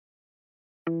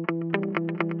Welcome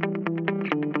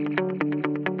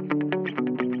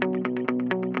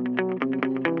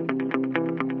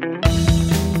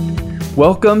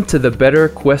to the Better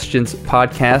Questions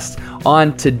podcast.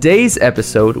 On today's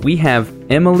episode, we have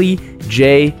Emily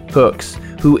J. Hooks,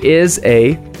 who is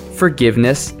a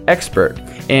forgiveness expert.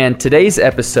 And today's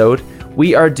episode,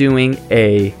 we are doing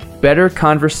a better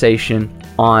conversation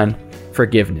on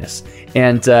forgiveness.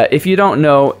 And if you don't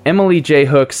know, Emily J.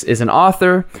 Hooks is an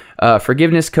author,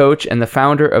 forgiveness coach, and the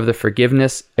founder of the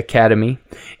Forgiveness Academy.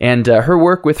 And her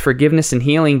work with forgiveness and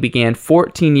healing began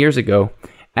 14 years ago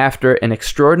after an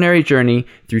extraordinary journey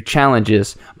through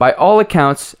challenges. By all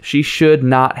accounts, she should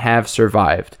not have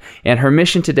survived. And her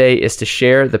mission today is to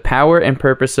share the power and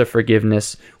purpose of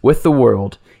forgiveness with the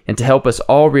world and to help us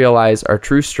all realize our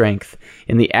true strength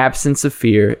in the absence of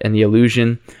fear and the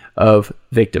illusion of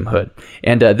victimhood.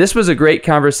 And this was a great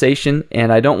conversation,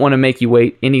 and I don't want to make you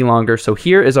wait any longer. So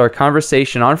here is our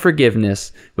conversation on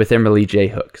forgiveness with Emily J.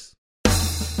 Hooks.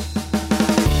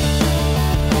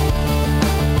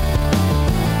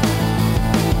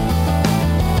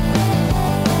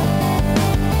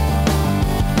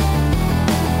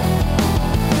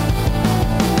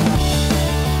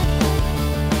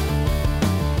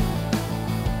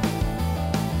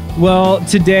 Well,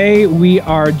 today we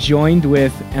are joined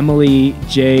with Emily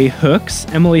J. Hooks.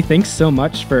 Emily, thanks so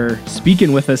much for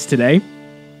speaking with us today.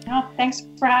 Oh, thanks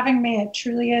for having me. It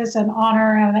truly is an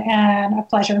honor and a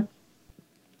pleasure.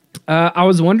 I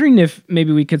was wondering if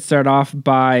maybe we could start off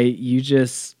by you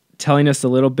just telling us a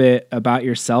little bit about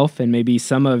yourself and maybe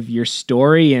some of your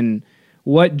story and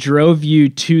what drove you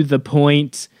to the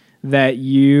point that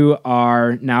you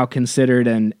are now considered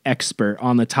an expert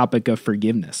on the topic of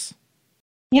forgiveness.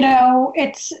 You know,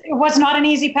 it was not an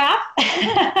easy path.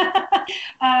 I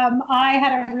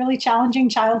had a really challenging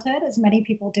childhood, as many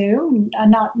people do.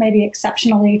 Not maybe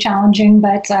exceptionally challenging,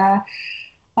 but I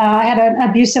had an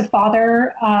abusive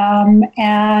father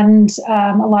and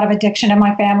a lot of addiction in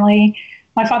my family.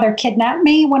 My father kidnapped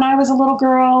me when I was a little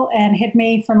girl and hid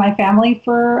me from my family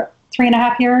for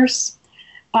 3.5 years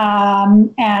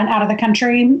and out of the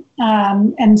country.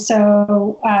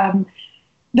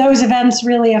 Those events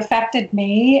really affected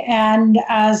me, and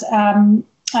as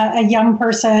a young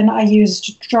person, I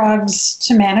used drugs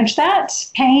to manage that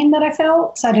pain that I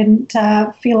felt. I didn't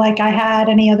feel like I had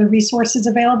any other resources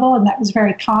available, and that was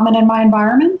very common in my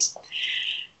environment.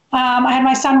 I had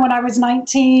my son when I was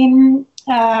 19.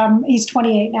 He's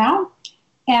 28 now,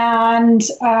 and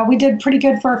we did pretty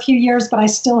good for a few years, but I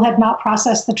still had not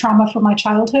processed the trauma from my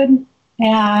childhood,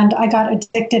 and I got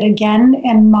addicted again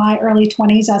in my early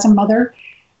 20s as a mother.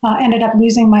 Ended up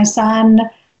losing my son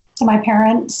to my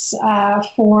parents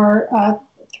for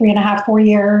 3.5, 4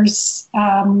 years.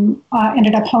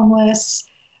 Ended up homeless,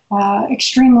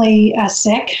 extremely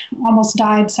sick, almost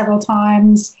died several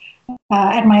times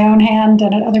at my own hand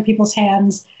and at other people's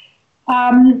hands.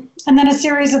 And then a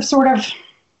series of sort of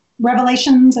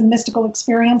revelations and mystical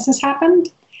experiences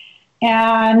happened.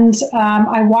 And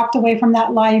I walked away from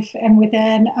that life, and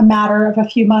within a matter of a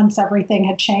few months, everything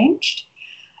had changed.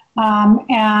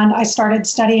 And I started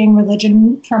studying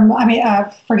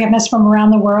forgiveness from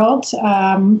around the world,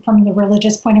 from the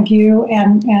religious point of view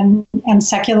and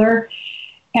secular.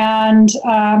 And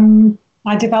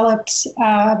I developed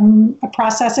a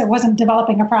process. It wasn't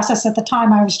developing a process at the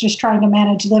time. I was just trying to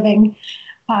manage living.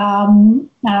 And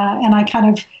I kind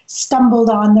of stumbled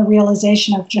on the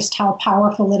realization of just how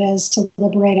powerful it is to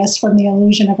liberate us from the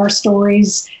illusion of our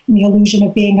stories and the illusion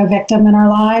of being a victim in our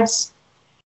lives.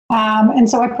 And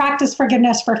so I practiced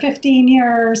forgiveness for 15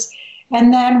 years.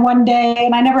 And then one day,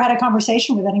 and I never had a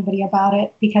conversation with anybody about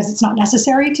it because it's not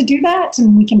necessary to do that.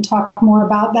 And we can talk more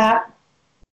about that.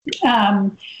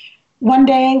 One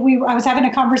day I was having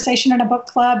a conversation in a book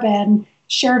club and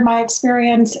shared my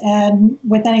experience. And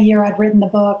within a year, I'd written the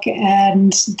book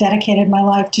and dedicated my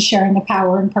life to sharing the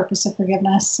power and purpose of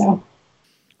forgiveness. So,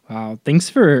 wow, thanks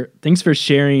for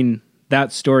sharing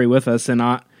that story with us. And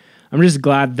I'm just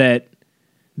glad that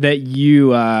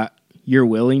you're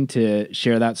willing to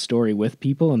share that story with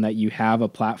people and that you have a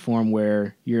platform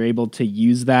where you're able to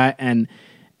use that. And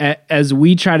as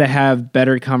we try to have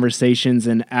better conversations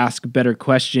and ask better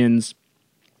questions,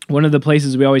 one of the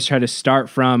places we always try to start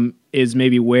from is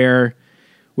maybe where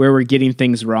we're getting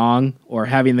things wrong or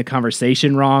having the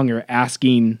conversation wrong or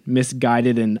asking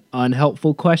misguided and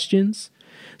unhelpful questions.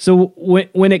 So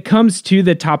when it comes to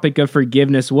the topic of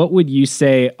forgiveness, what would you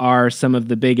say are some of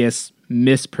the biggest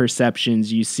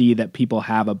misperceptions you see that people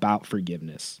have about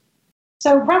forgiveness?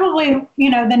 So probably,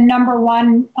 the number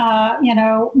one,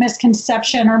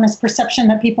 misconception or misperception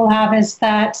that people have is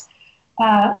that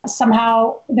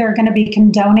somehow they're going to be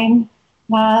condoning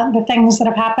the things that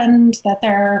have happened, that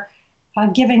they're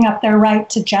giving up their right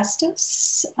to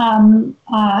justice in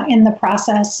the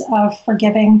process of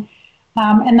forgiving.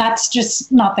 And that's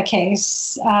just not the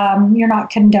case. You're not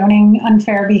condoning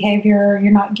unfair behavior.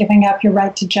 You're not giving up your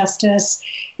right to justice.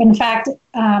 In fact,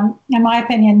 in my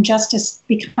opinion, justice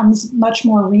becomes much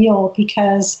more real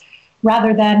because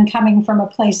rather than coming from a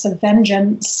place of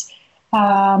vengeance,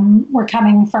 we're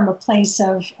coming from a place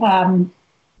of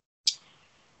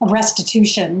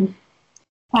restitution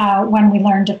when we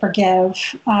learn to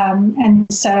forgive. And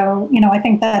so, I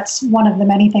think that's one of the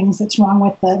many things that's wrong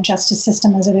with the justice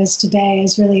system as it is today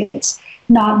is really it's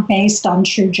not based on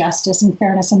true justice and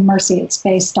fairness and mercy. It's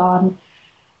based on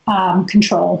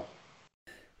control.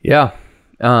 Yeah.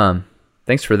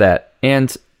 Thanks for that.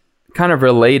 And kind of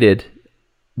related,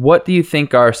 what do you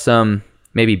think are some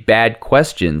maybe bad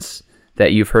questions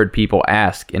that you've heard people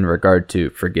ask in regard to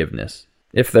forgiveness,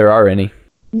 if there are any?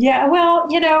 Yeah, well,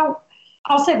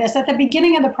 I'll say this. At the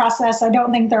beginning of the process, I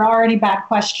don't think there are any bad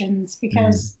questions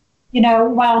because,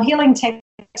 while healing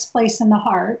takes place in the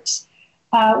heart,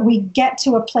 we get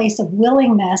to a place of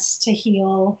willingness to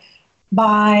heal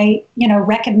by,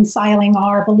 reconciling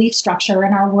our belief structure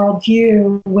and our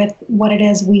worldview with what it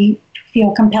is we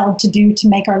feel compelled to do to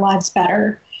make our lives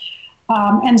better.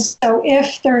 And so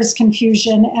if there's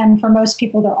confusion, and for most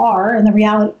people there are, and the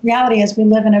reality is we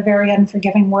live in a very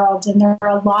unforgiving world, and there are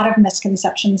a lot of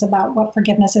misconceptions about what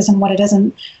forgiveness is and what it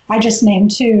isn't. I just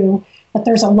named two, but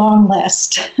there's a long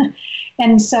list.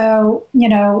 And so,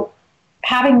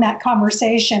 having that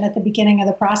conversation at the beginning of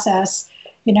the process,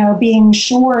 being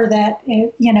sure that,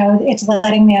 it's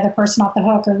letting the other person off the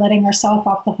hook or letting yourself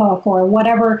off the hook or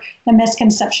whatever the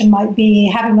misconception might be,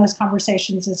 having those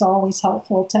conversations is always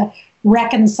helpful to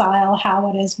reconcile how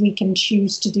it is we can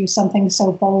choose to do something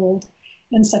so bold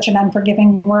in such an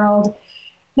unforgiving world.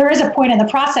 There is a point in the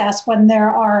process when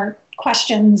there are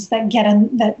questions that get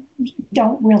in that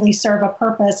don't really serve a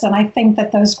purpose. And I think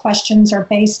that those questions are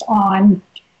based on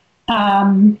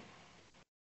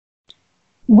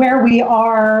where we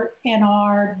are in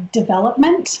our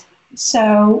development.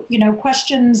 So,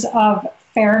 questions of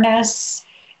fairness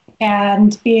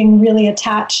and being really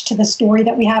attached to the story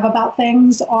that we have about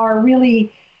things are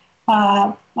really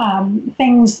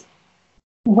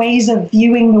ways of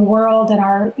viewing the world and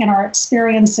our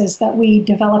experiences that we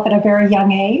develop at a very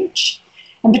young age.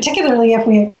 And particularly if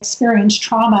we experience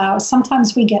trauma,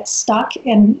 sometimes we get stuck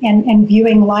in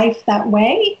viewing life that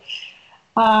way.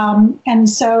 And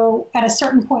so at a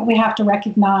certain point, we have to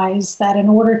recognize that in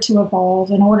order to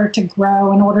evolve, in order to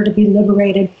grow, in order to be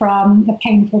liberated from the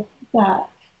painful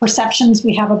perceptions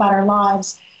we have about our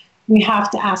lives, we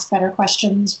have to ask better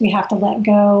questions. We have to let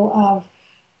go of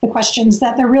the questions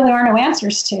that there really are no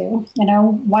answers to.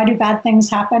 Why do bad things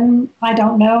happen? I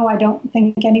don't know. I don't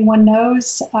think anyone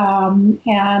knows.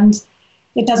 And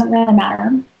it doesn't really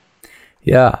matter.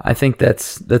 Yeah, I think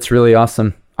that's really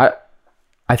awesome.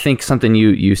 I think something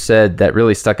you said that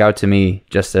really stuck out to me,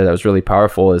 just that was really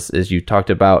powerful, is you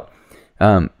talked about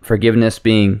forgiveness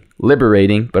being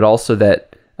liberating, but also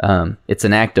that it's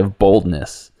an act of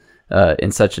boldness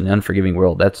in such an unforgiving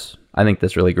world. I think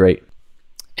that's really great.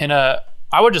 And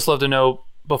I would just love to know,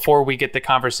 before we get the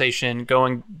conversation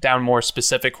going down more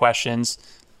specific questions,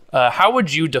 how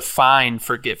would you define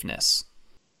forgiveness?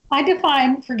 I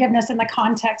define forgiveness in the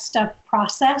context of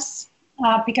process,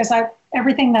 because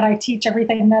everything that I teach,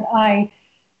 everything that I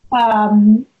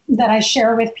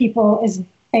share with people is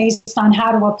based on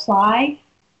how to apply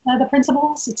the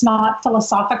principles. It's not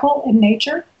philosophical in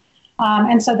nature.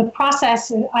 And so the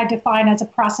process I define as a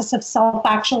process of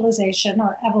self-actualization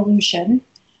or evolution,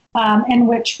 in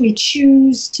which we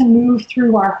choose to move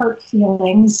through our hurt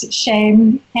feelings,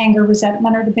 shame, anger,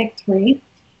 resentment are the big three,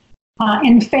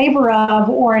 in favor of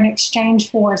or in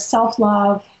exchange for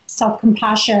self-love,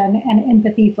 self-compassion, and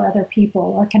empathy for other people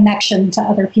or connection to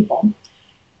other people.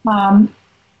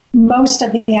 Most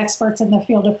of the experts in the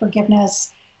field of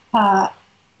forgiveness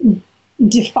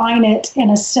define it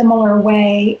in a similar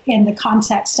way in the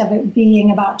context of it being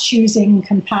about choosing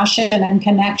compassion and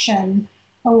connection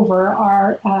over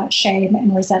our shame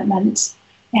and resentment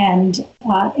and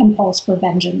impulse for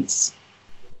vengeance.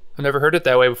 I've never heard it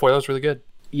that way before. That was really good.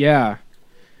 Yeah.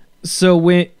 So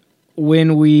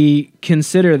when we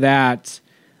consider that,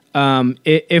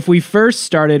 if we first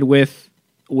started with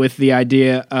the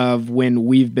idea of when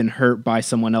we've been hurt by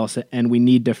someone else and we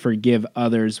need to forgive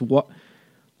others,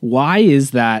 why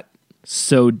is that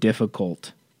so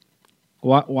difficult?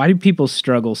 Why do people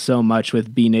struggle so much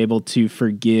with being able to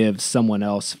forgive someone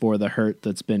else for the hurt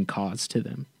that's been caused to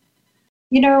them?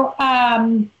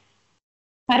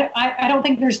 I I don't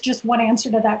think there's just one answer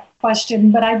to that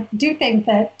question, but I do think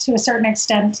that to a certain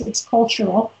extent it's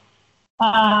cultural.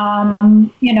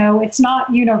 It's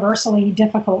not universally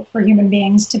difficult for human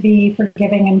beings to be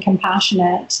forgiving and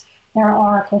compassionate. There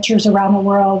are cultures around the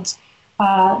world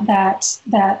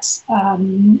that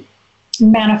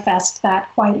manifest that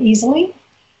quite easily.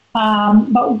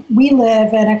 But we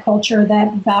live in a culture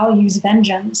that values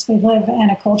vengeance. We live in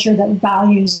a culture that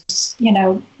values,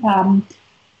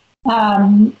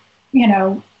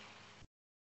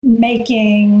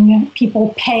 making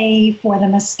people pay for the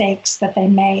mistakes that they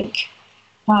make.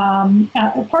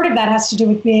 Part of that has to do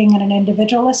with being in an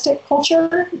individualistic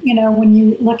culture. When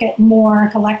you look at more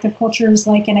collective cultures,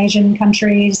 like in Asian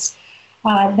countries,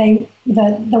 the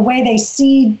way they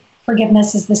see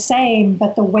forgiveness is the same,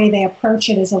 but the way they approach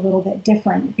it is a little bit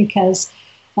different, because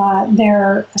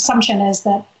their assumption is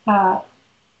that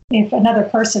if another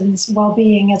person's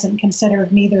well-being isn't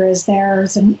considered, neither is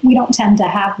theirs, and we don't tend to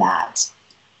have that.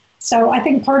 So I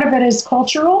think part of it is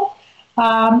cultural,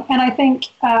 and I think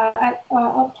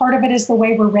part of it is the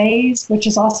way we're raised, which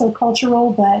is also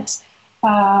cultural, but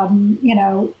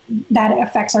that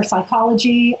affects our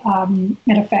psychology.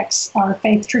 It affects our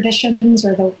faith traditions,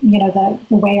 or the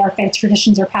way our faith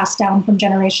traditions are passed down from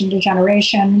generation to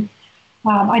generation.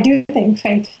 I do think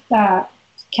faith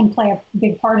can play a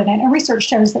big part in it, and research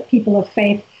shows that people of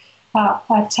faith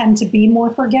tend to be more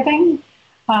forgiving.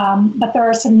 But there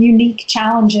are some unique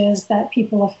challenges that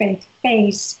people of faith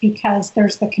face, because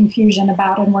there's the confusion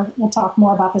about, and we'll talk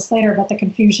more about this later, but the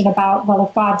confusion about, well,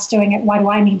 if God's doing it, why do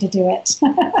I need to do it?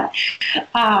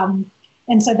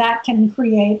 And so that can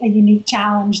create a unique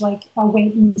challenge, like a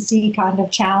wait and see kind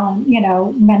of challenge,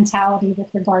 mentality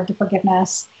with regard to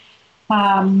forgiveness.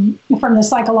 From the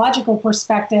psychological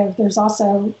perspective, there's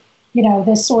also,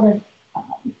 this sort of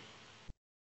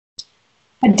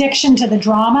addiction to the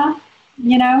drama.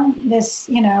 This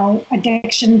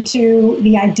addiction to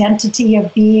the identity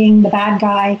of being the bad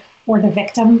guy or the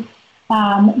victim,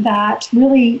 that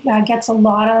really gets a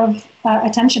lot of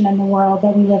attention in the world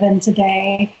that we live in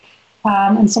today.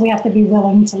 And so we have to be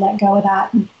willing to let go of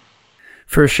that.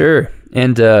 For sure.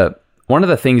 And one of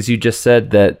the things you just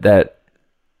said that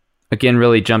again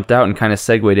really jumped out and kind of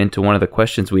segued into one of the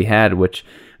questions we had, which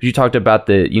you talked about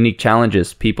the unique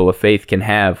challenges people of faith can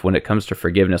have when it comes to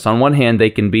forgiveness. On one hand, they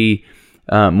can be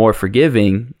more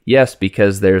forgiving, yes,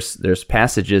 because there's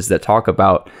passages that talk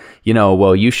about,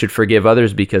 well, you should forgive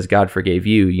others because God forgave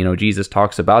you. Jesus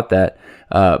talks about that.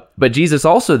 But Jesus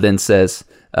also then says,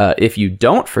 if you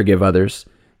don't forgive others,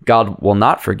 God will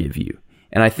not forgive you.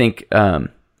 And I think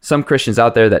some Christians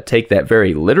out there that take that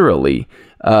very literally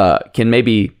can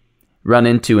maybe run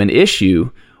into an issue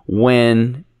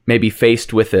when maybe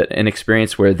faced with an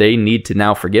experience where they need to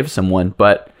now forgive someone,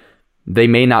 but they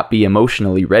may not be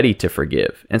emotionally ready to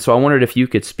forgive. And so I wondered if you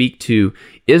could speak to,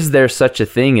 is there such a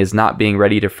thing as not being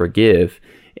ready to forgive?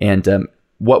 And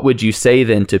what would you say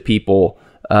then to people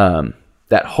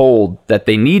that hold that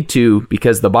they need to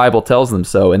because the Bible tells them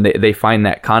so, and they find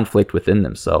that conflict within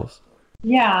themselves?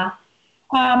 Yeah.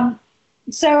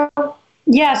 So,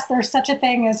 yes, there's such a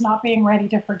thing as not being ready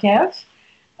to forgive.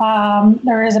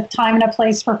 There is a time and a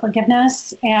place for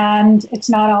forgiveness, and it's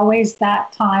not always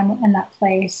that time and that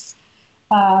place.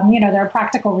 There are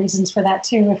practical reasons for that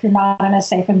too. If you're not in a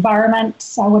safe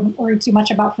environment, I wouldn't worry too much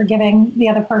about forgiving the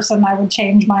other person. I would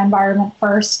change my environment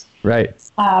first. Right.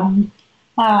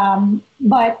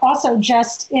 But also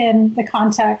just in the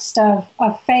context of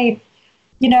faith,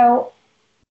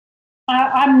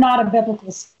 I'm not a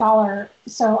biblical scholar,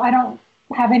 so I don't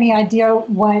have any idea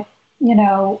what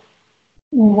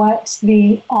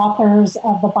the authors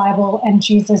of the Bible and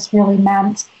Jesus really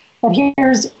meant. But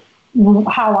here's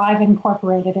how I've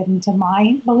incorporated it into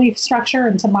my belief structure,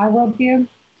 into my worldview.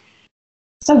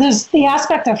 So there's the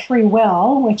aspect of free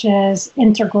will, which is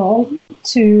integral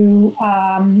to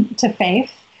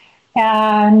faith.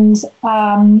 And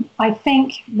I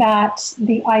think that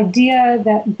the idea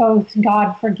that both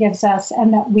God forgives us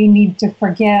and that we need to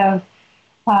forgive,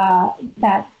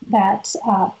 that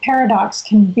paradox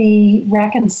can be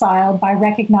reconciled by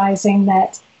recognizing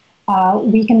that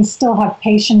we can still have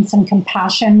patience and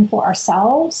compassion for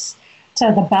ourselves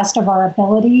to the best of our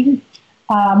ability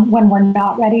when we're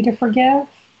not ready to forgive.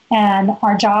 And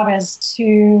our job is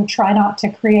to try not to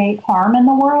create harm in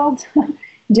the world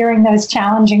during those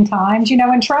challenging times.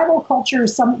 In tribal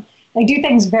cultures, they do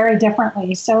things very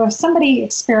differently. So if somebody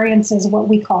experiences what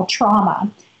we call trauma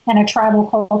in a tribal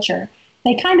culture,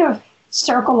 they kind of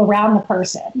circle around the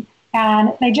person.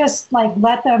 and they just like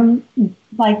let them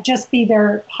like just be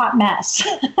their hot mess,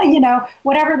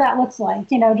 whatever that looks like,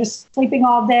 just sleeping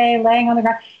all day, laying on the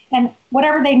ground, and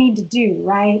whatever they need to do,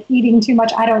 right? Eating too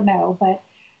much, I don't know, but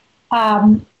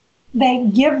they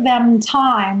give them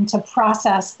time to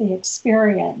process the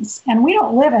experience. And we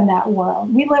don't live in that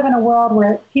world. We live in a world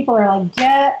where people are like,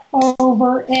 get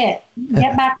over it,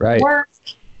 get back right. to work.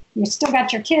 You still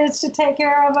got your kids to take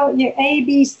care of, you A,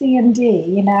 B, C, and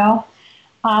D,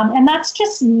 and that's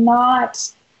just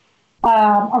not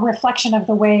a reflection of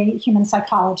the way human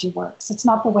psychology works. It's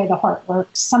not the way the heart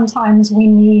works. Sometimes we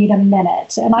need a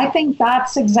minute. And I think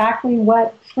that's exactly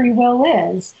what free will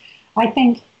is. I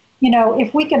think,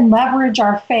 if we can leverage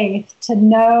our faith to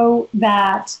know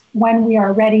that when we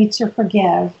are ready to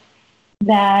forgive,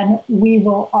 then we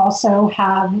will also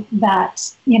have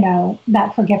that,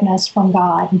 that forgiveness from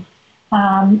God.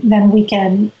 Then we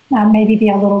can maybe be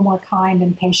a little more kind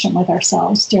and patient with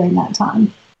ourselves during that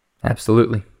time.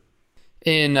 Absolutely.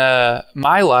 In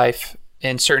my life,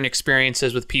 in certain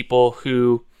experiences with people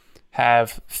who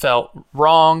have felt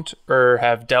wronged or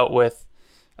have dealt with,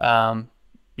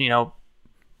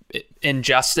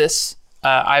 injustice,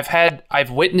 I've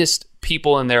witnessed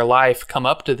people in their life come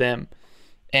up to them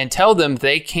and tell them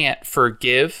they can't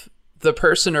forgive the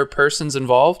person or persons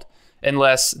involved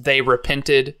unless they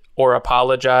repented or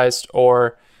apologized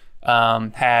or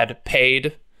had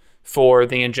paid for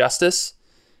the injustice.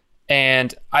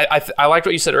 And I liked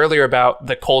what you said earlier about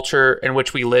the culture in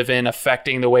which we live in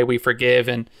affecting the way we forgive.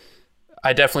 And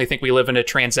I definitely think we live in a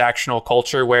transactional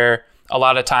culture where a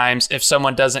lot of times if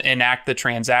someone doesn't enact the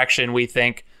transaction, we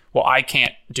think, well, I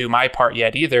can't do my part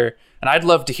yet either. And I'd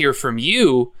love to hear from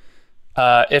you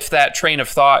if that train of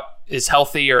thought is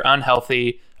healthy or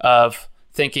unhealthy of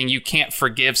thinking you can't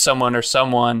forgive someone or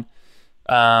someone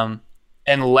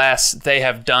unless they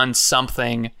have done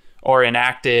something or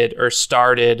enacted or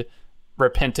started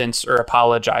repentance or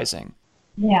apologizing.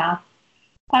 Yeah.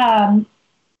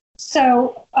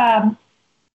 So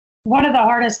one of the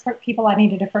hardest people I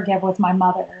needed to forgive was my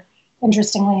mother,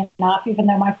 interestingly enough, even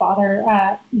though my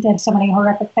father did so many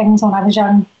horrific things when I was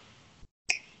young.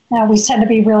 We tend to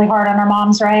be really hard on our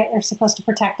moms, right? They're supposed to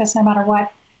protect us no matter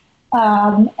what.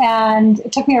 And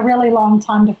it took me a really long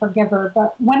time to forgive her.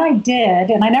 But when I did,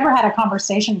 and I never had a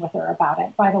conversation with her about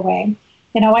it, by the way,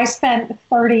 I spent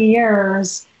 30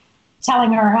 years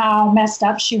telling her how messed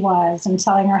up she was and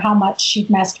telling her how much she'd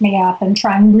messed me up and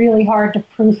trying really hard to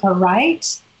prove her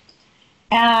right.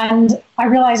 And I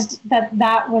realized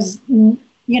that was,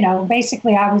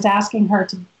 basically I was asking her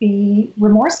to be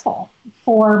remorseful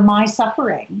for my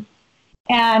suffering.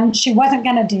 And she wasn't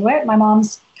going to do it. My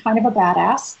mom's kind of a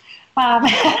badass.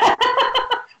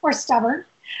 Or stubborn.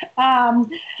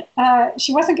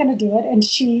 She wasn't going to do it,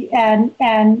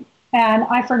 and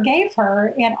I forgave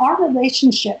her, and our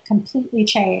relationship completely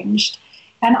changed.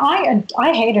 And I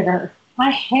hated her.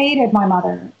 I hated my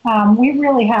mother. We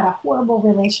really had a horrible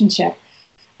relationship,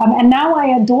 and now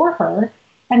I adore her,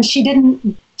 and she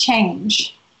didn't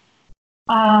change.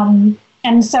 And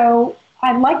so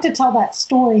I'd like to tell that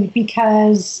story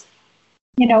because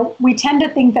we tend to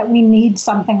think that we need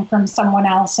something from someone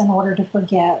else in order to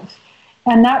forgive.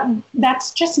 And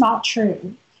that's just not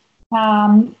true.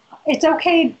 It's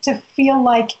okay to feel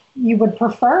like you would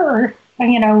prefer,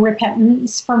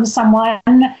 repentance from someone.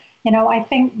 I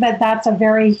think that that's a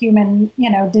very human,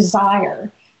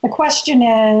 desire. The question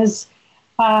is,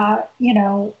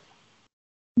 do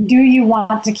you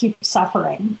want to keep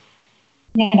suffering?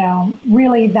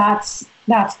 Really that's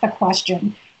the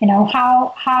question.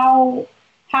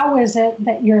 How is it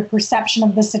that your perception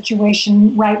of the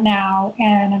situation right now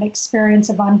and an experience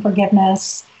of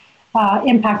unforgiveness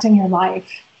impacting your life?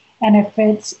 And if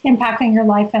it's impacting your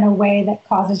life in a way that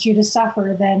causes you to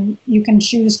suffer, then you can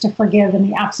choose to forgive in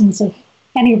the absence of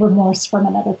any remorse from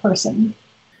another person.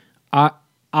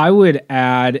 I would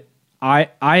add, I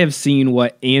have seen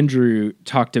what Andrew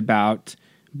talked about,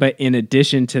 but in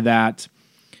addition to that,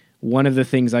 one of the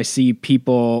things I see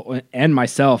people and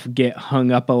myself get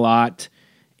hung up a lot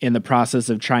in the process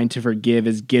of trying to forgive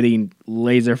is getting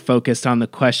laser focused on the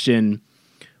question,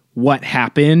 what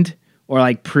happened? Or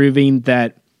like proving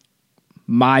that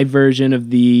my version of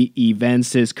the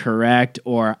events is correct,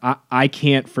 or I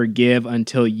can't forgive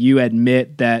until you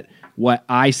admit that what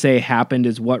I say happened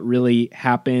is what really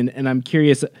happened. And I'm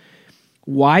curious,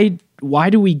 why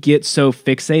do we get so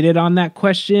fixated on that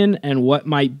question, and what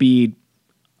might be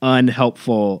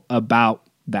unhelpful about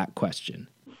that question?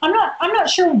 I'm not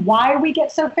sure why we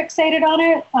get so fixated on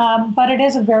it, but it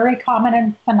is a very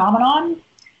common phenomenon.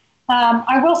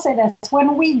 I will say this: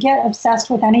 when we get obsessed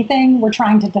with anything, we're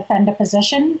trying to defend a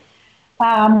position.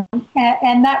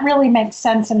 And that really makes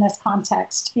sense in this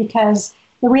context, because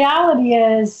the reality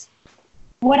is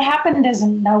what happened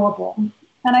isn't knowable.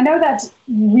 And I know that's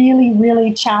really,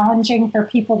 really challenging for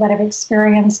people that have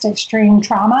experienced extreme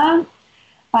trauma,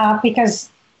 because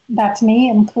that's me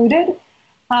included.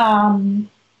 And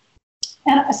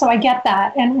so I get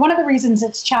that. And one of the reasons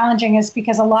it's challenging is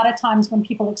because a lot of times when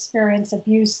people experience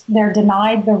abuse, they're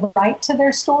denied the right to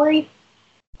their story.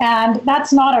 And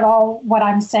that's not at all what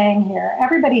I'm saying here.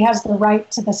 Everybody has the right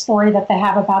to the story that they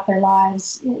have about their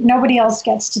lives. Nobody else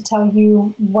gets to tell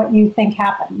you what you think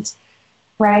happened,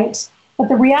 right? But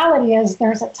the reality is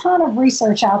there's a ton of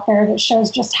research out there that shows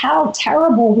just how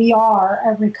terrible we are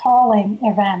at recalling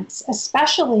events,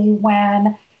 especially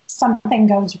when something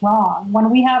goes wrong.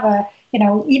 When we have a,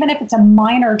 even if it's a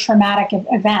minor traumatic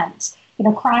event,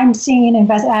 crime scene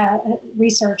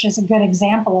research is a good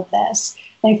example of this.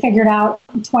 They figured out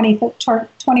 20 or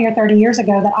 30 years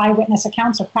ago that eyewitness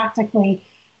accounts are practically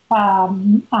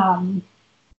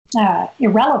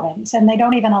irrelevant, and they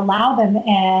don't even allow them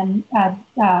in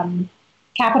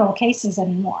capital cases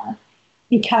anymore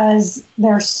because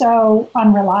they're so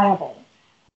unreliable.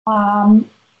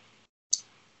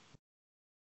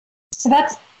 So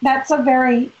that's a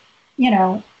very,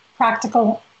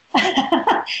 practical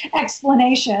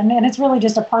explanation, and it's really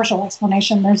just a partial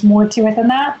explanation. There's more to it than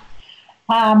that.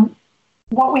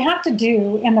 What we have to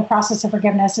do in the process of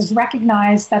forgiveness is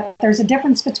recognize that there's a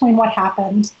difference between what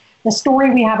happened, the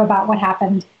story we have about what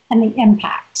happened, and the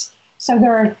impact. So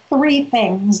there are three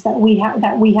things that we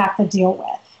have to deal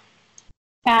with.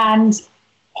 And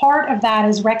part of that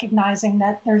is recognizing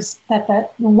that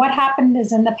what happened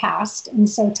is in the past, and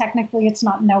so technically it's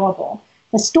not knowable.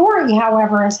 The story,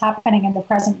 however, is happening in the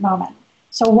present moment.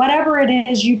 So whatever it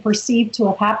is you perceive to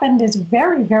have happened is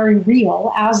very, very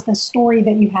real as the story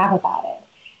that you have about it.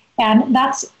 And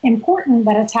that's important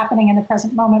that it's happening in the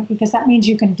present moment, because that means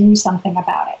you can do something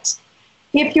about it.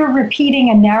 If you're repeating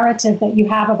a narrative that you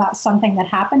have about something that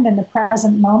happened in the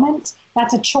present moment,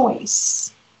 that's a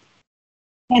choice.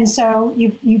 And so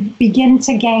you begin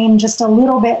to gain just a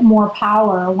little bit more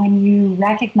power when you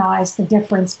recognize the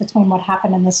difference between what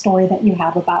happened and the story that you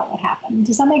have about what happened.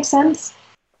 Does that make sense?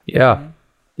 Yeah.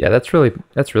 Yeah, that's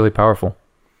really powerful.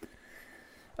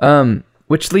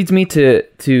 Which leads me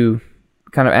to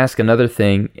kind of ask another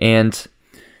thing, and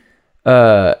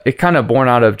it kind of born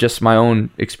out of just my own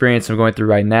experience I'm going through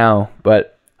right now.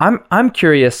 But I'm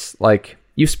curious. Like,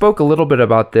 you spoke a little bit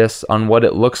about this on what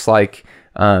it looks like.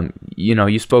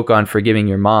 You spoke on forgiving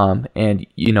your mom, and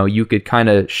you could kind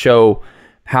of show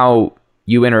how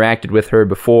you interacted with her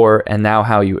before and now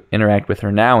how you interact with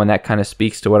her now, and that kind of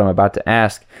speaks to what I'm about to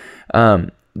ask.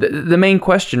 The main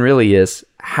question really is,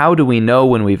 how do we know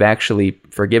when we've actually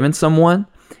forgiven someone,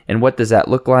 and what does that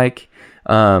look like?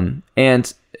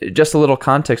 And just a little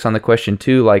context on the question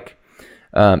too, like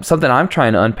something I'm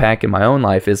trying to unpack in my own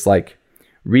life is like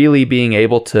really being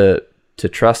able to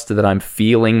trust that I'm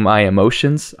feeling my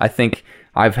emotions. I think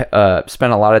I've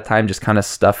spent a lot of time just kind of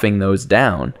stuffing those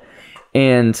down.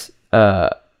 And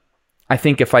I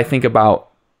think if I think about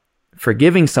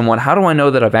forgiving someone, how do I know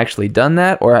that I've actually done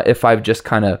that? Or if I've just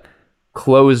kind of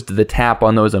closed the tap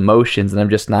on those emotions and I've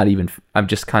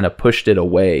just kind of pushed it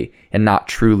away and not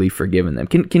truly forgiven them.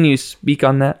 Can you speak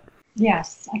on that?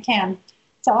 Yes, I can.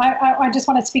 So I just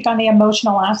want to speak on the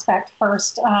emotional aspect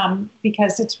first,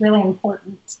 because it's really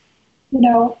important.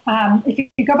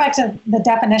 If you go back to the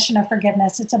definition of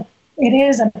forgiveness, it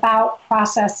is about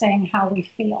processing how we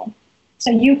feel. So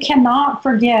you cannot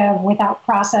forgive without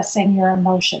processing your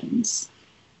emotions.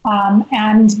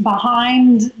 And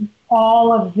behind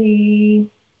all of the,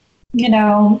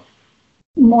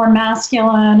 more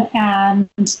masculine and,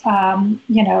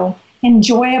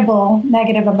 enjoyable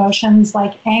negative emotions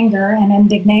like anger and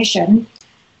indignation,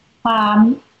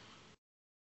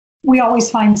 we always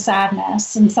find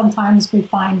sadness, and sometimes we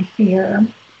find fear.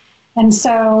 And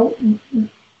so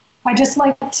I just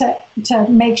like to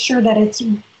make sure that it's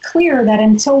clear that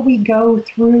until we go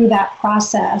through that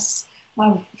process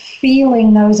of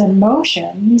feeling those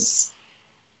emotions,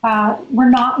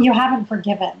 you haven't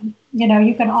forgiven.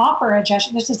 You can offer a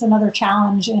gesture. This is another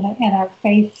challenge in a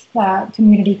faith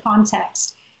community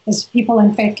context, is people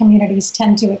in faith communities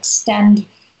tend to extend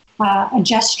a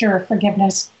gesture of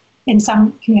forgiveness in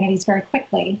some communities very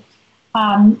quickly.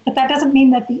 But that doesn't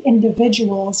mean that the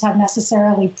individuals have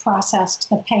necessarily processed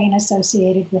the pain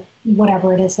associated with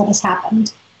whatever it is that has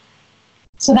happened.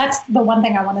 So that's the one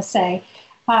thing I want to say.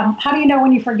 How do you know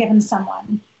when you've forgiven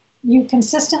someone? You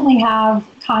consistently have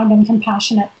kind and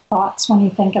compassionate thoughts when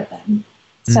you think of them.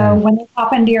 So when they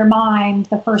pop into your mind,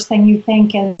 the first thing you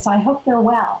think is, I hope they're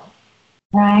well.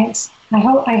 right? I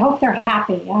hope they're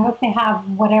happy. I hope they have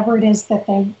whatever it is that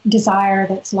they desire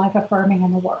that's life affirming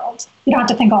in the world. You don't have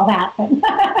to think all that, but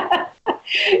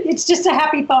it's just a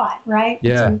happy thought, right?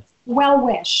 Yeah. It's a well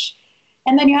wish.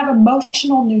 And then you have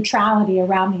emotional neutrality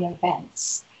around the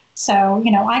events. So,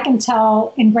 I can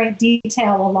tell in great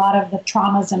detail a lot of the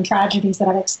traumas and tragedies that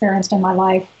I've experienced in my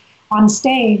life on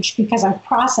stage because I've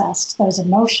processed those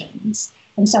emotions.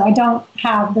 And so I don't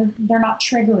have, they're not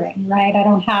triggering, right? I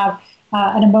don't have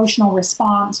an emotional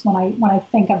response when I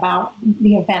think about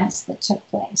the events that took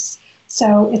place.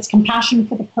 So it's compassion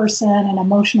for the person and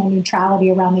emotional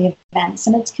neutrality around the events,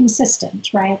 and it's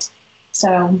consistent, right?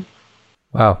 So.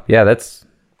 Wow. Yeah, that's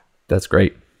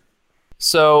great.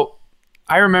 So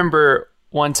I remember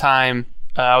one time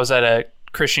I was at a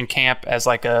Christian camp as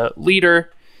like a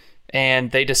leader,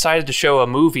 and they decided to show a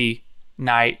movie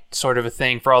night sort of a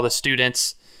thing for all the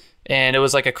students. And it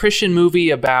was like a Christian movie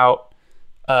about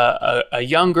a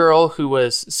young girl who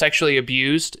was sexually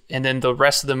abused. And then the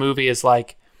rest of the movie is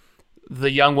like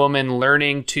the young woman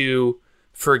learning to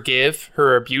forgive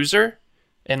her abuser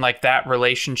and like that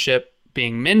relationship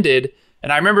being mended.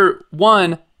 And I remember,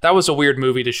 one, that was a weird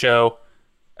movie to show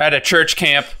at a church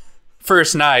camp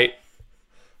first night.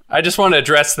 I just want to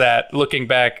address that looking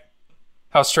back,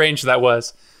 how strange that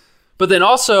was. But then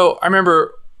also, I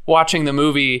remember watching the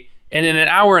movie, and in an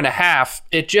hour and a half,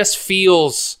 it just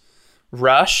feels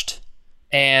rushed.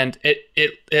 And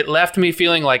it left me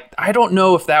feeling like, I don't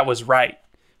know if that was right.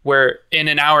 Where in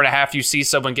an hour and a half, you see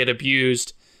someone get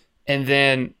abused, and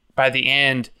then by the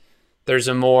end, there's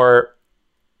a more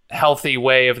healthy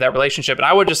way of that relationship. And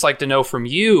I would just like to know from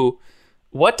you,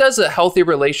 what does a healthy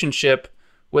relationship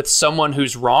with someone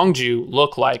who's wronged you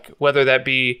look like? Whether that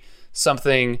be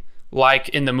something like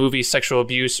in the movie sexual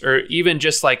abuse, or even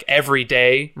just like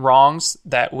everyday wrongs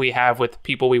that we have with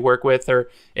people we work with or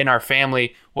in our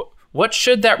family. What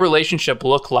should that relationship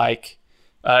look like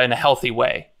in a healthy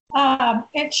way?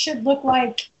 It should look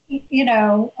like,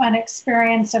 an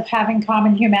experience of having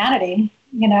common humanity,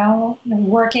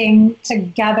 working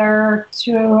together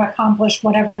to accomplish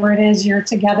whatever it is you're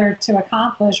together to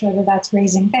accomplish, whether that's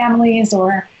raising families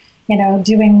or,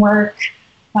 doing work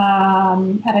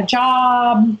at a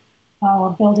job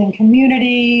or building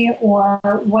community or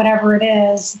whatever it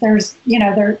is.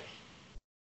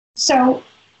 So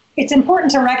it's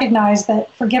important to recognize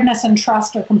that forgiveness and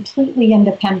trust are completely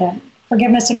independent.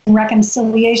 Forgiveness and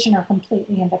reconciliation are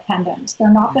completely independent.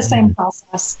 They're not the same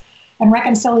process. And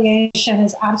reconciliation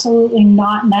is absolutely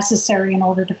not necessary in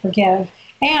order to forgive.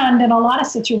 And in a lot of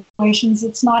situations,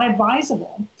 it's not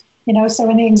advisable. So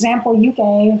in the example you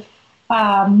gave,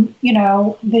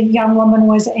 the young woman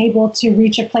was able to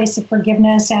reach a place of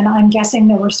forgiveness. And I'm guessing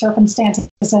there were circumstances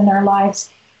in their lives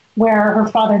where her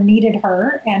father needed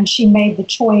her, and she made the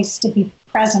choice to be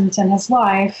present in his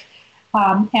life.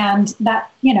 And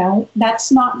that,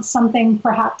 that's not something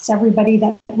perhaps everybody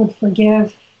that would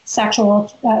forgive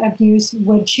sexual abuse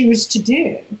would choose to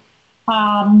do.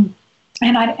 And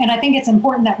I think it's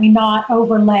important that we not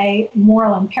overlay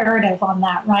moral imperative on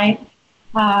that, right?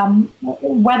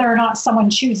 Whether or not someone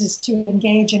chooses to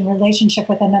engage in relationship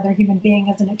with another human being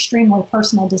is an extremely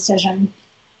personal decision.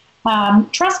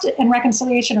 Trust and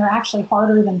reconciliation are actually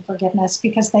harder than forgiveness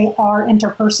because they are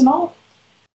interpersonal.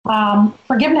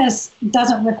 Forgiveness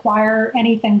doesn't require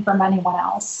anything from anyone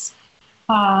else.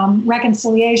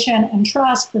 Reconciliation and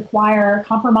trust require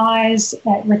compromise.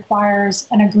 It requires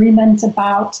an agreement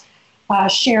about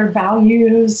shared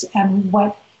values and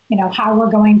how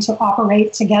we're going to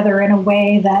operate together in a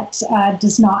way that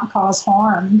does not cause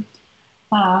harm.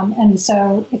 And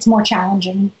so it's more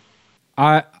challenging.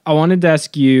 I wanted to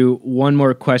ask you one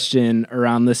more question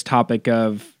around this topic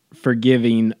of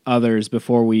forgiving others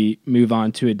before we move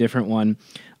on to a different one.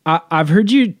 I've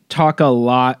heard you talk a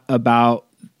lot about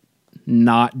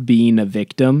not being a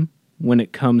victim when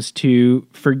it comes to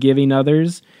forgiving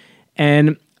others.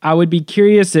 And I would be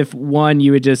curious if, one,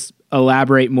 you would just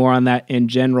elaborate more on that in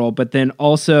general, but then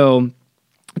also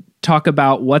talk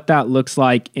about what that looks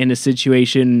like in a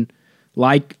situation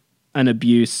like an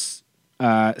abuse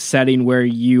setting where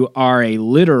you are a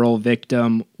literal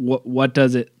victim. What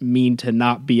does it mean to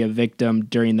not be a victim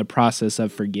during the process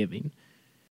of forgiving?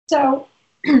 So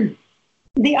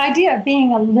the idea of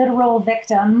being a literal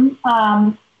victim,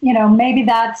 maybe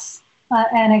that's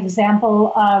an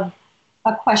example of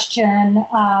a question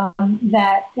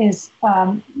that is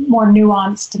more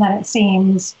nuanced than it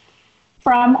seems.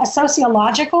 From a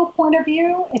sociological point of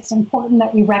view, it's important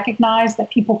that we recognize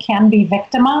that people can be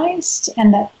victimized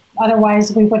and that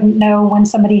otherwise we wouldn't know when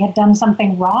somebody had done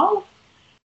something wrong.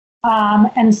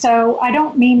 And so I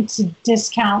don't mean to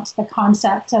discount the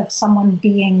concept of someone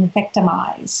being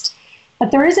victimized,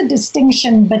 but there is a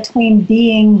distinction between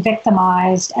being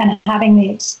victimized and having the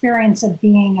experience of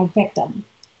being a victim.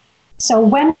 So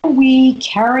when we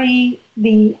carry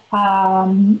the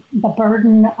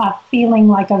burden of feeling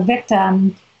like a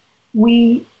victim,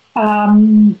 we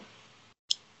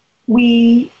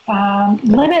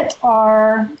limit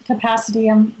our capacity.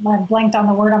 I've blanked on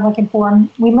the word I'm looking for.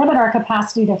 We limit our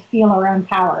capacity to feel our own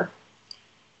power,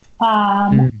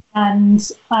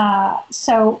 and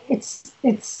so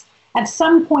it's at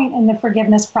some point in the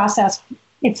forgiveness process,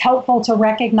 it's helpful to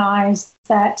recognize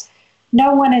that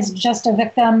no one is just a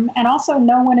victim, and also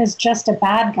no one is just a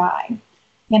bad guy.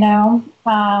 You know,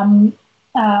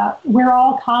 we're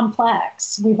all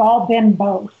complex. We've all been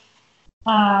both.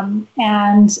 So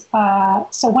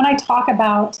when I talk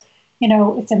about,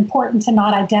 it's important to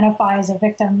not identify as a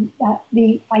victim,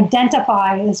 the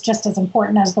identify is just as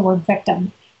important as the word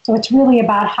victim. So it's really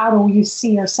about how do you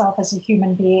see yourself as a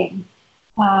human being?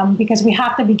 Because we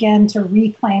have to begin to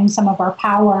reclaim some of our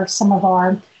power, some of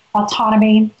our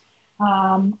autonomy,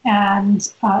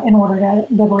 and in order to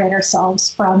liberate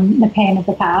ourselves from the pain of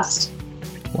the past.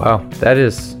 Wow, that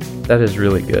is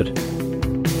really good.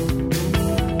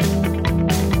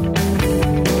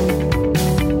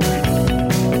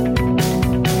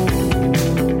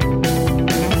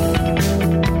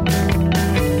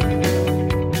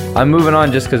 I'm moving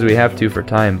on just because we have to for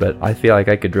time, but I feel like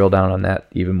I could drill down on that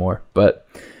even more. But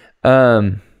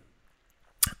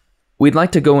we'd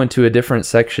like to go into a different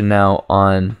section now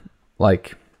on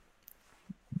like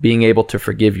being able to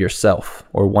forgive yourself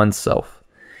or oneself.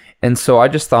 And so I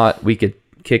just thought we could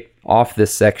kick off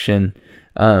this section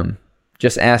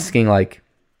just asking like,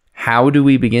 how do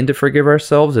we begin to forgive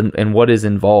ourselves and what is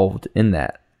involved in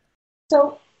that?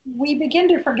 So we begin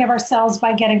to forgive ourselves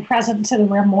by getting present to the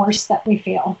remorse that we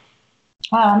feel.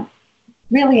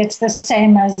 Really, it's the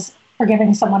same as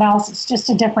forgiving someone else. It's just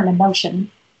a different emotion.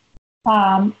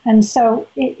 And so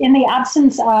in the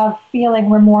absence of feeling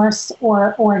remorse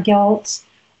or guilt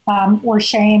or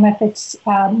shame, if it's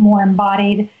more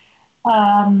embodied,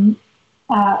 the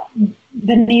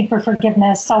need for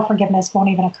forgiveness, self-forgiveness won't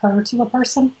even occur to a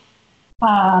person.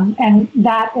 And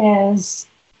that is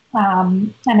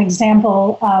an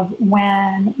example of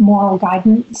when moral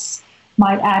guidance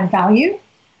might add value.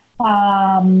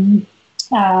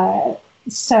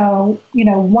 So,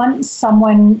 once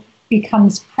someone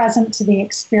becomes present to the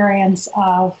experience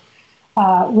of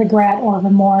regret or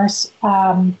remorse,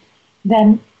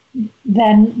 then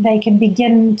they can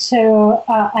begin to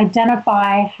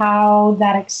identify how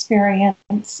that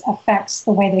experience affects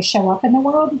the way they show up in the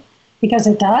world, because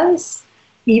it does,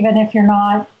 even if you're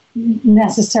not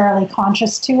necessarily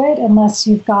conscious to it, unless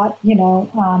you've got,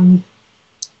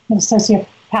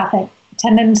 sociopathic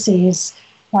tendencies.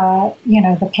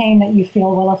 The pain that you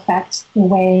feel will affect the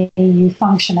way you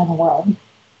function in the world.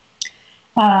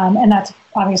 And that's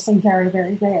obviously very,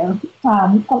 very rare.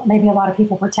 Maybe a lot of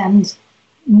people pretend,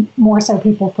 more so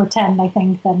people pretend, I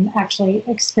think, than actually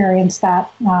experience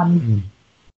that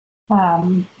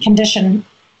condition.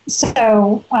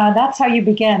 So that's how you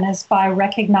begin, is by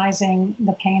recognizing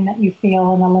the pain that you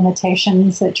feel and the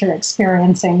limitations that you're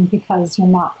experiencing because you're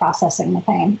not processing the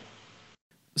pain.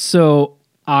 So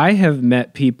I have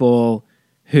met people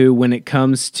who, when it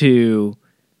comes to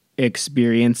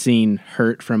experiencing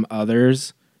hurt from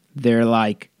others, they're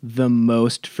like the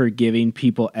most forgiving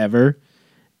people ever.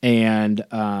 And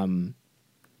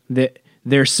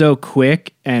they're so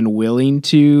quick and willing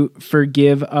to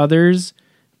forgive others.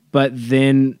 But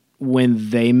then when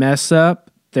they mess up,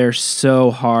 they're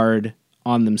so hard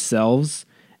on themselves.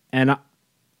 And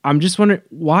I'm just wondering,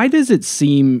 why does it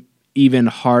seem even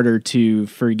harder to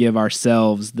forgive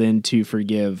ourselves than to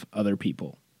forgive other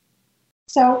people?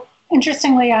 So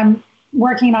interestingly, I'm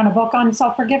working on a book on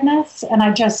self-forgiveness, and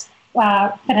I just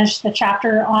finished the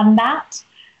chapter on that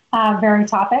very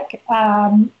topic.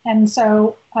 And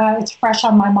so it's fresh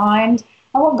on my mind.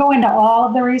 I won't go into all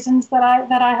of the reasons that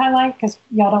I highlight, because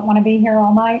y'all don't want to be here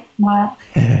all night.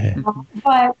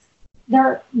 But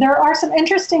there are some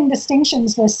interesting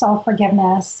distinctions with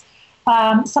self-forgiveness.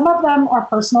 Some of them are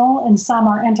personal and some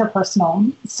are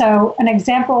interpersonal. So an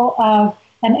example of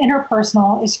an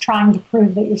interpersonal is trying to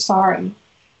prove that you're sorry,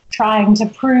 trying to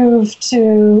prove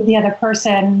to the other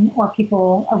person or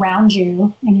people around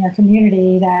you in your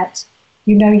community that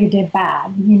you did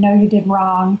bad, you did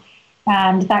wrong,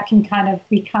 and that can kind of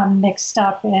become mixed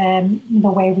up in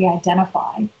the way we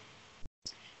identify.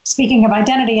 Speaking of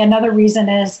identity, another reason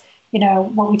is,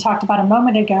 what we talked about a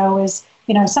moment ago is,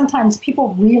 sometimes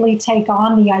people really take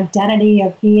on the identity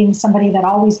of being somebody that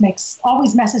always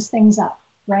messes things up,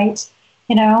 right?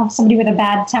 Somebody with a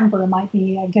bad temper might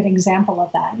be a good example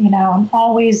of that. I'm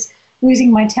always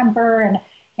losing my temper,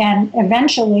 and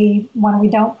eventually, when we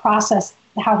don't process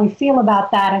how we feel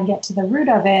about that and get to the root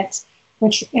of it,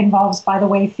 which involves, by the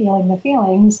way, feeling the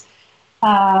feelings,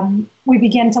 we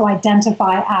begin to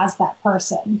identify as that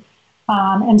person.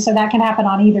 And so that can happen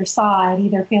on either side,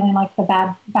 either feeling like the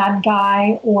bad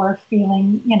guy or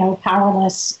feeling,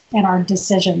 powerless in our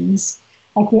decisions.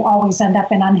 Like we always end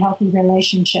up in unhealthy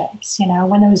relationships.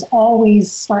 When those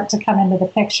always start to come into the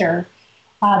picture,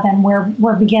 then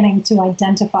we're beginning to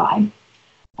identify.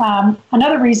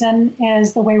 Another reason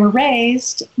is the way we're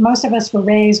raised. Most of us were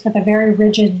raised with a very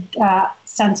rigid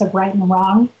sense of right and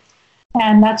wrong.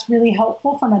 And that's really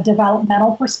helpful from a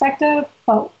developmental perspective.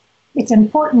 But it's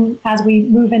important as we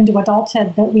move into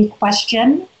adulthood that we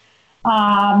question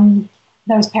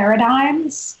those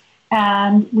paradigms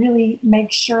and really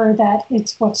make sure that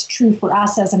it's what's true for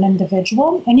us as an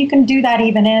individual. And you can do that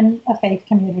even in a faith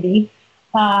community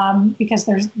because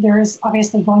there is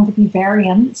obviously going to be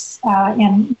variance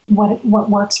in what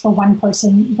works for one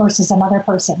person versus another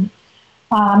person.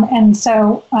 And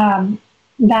so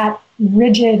that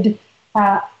rigid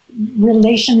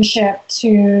relationship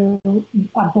to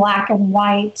a black and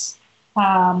white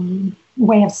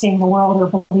way of seeing the world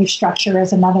or belief structure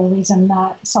is another reason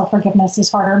that self-forgiveness is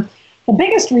harder. The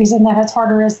biggest reason that it's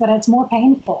harder is that it's more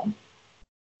painful.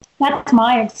 That's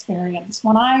my experience.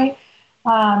 When I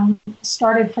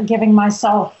started forgiving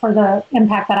myself for the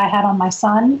impact that I had on my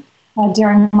son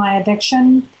during my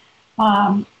addiction,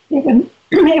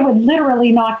 it would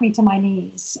literally knock me to my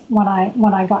knees when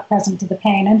I got present to the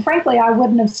pain. And frankly, I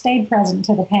wouldn't have stayed present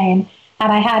to the pain had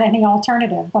I had any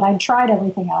alternative, but I'd tried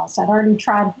everything else. I'd already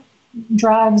tried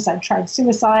drugs, I'd tried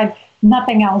suicide,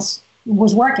 nothing else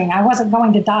was working. I wasn't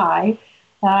going to die.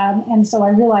 And so I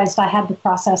realized I had to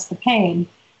process the pain.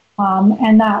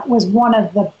 And that was one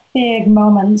of the big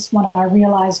moments when I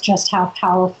realized just how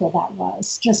powerful that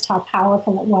was, just how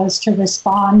powerful it was to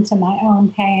respond to my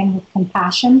own pain with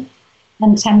compassion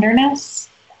and tenderness.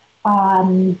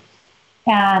 And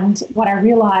what I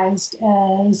realized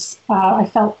is I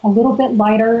felt a little bit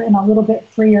lighter and a little bit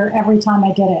freer every time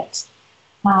I did it.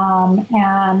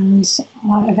 And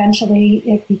eventually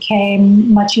it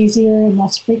became much easier and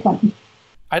less frequent.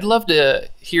 I'd love to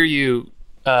hear you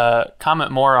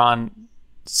comment more on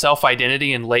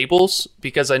self-identity and labels,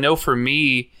 because I know for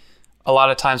me, a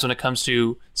lot of times when it comes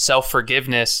to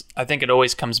self-forgiveness, I think it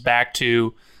always comes back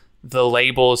to the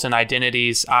labels and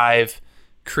identities I've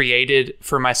created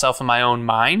for myself in my own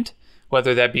mind,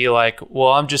 whether that be like,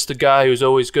 well, I'm just the guy who's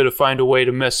always going to find a way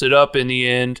to mess it up in the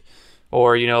end,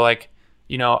 or,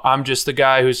 I'm just the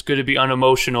guy who's going to be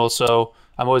unemotional, so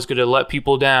I'm always going to let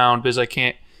people down because I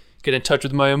can't get in touch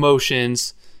with my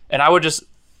emotions. And I would just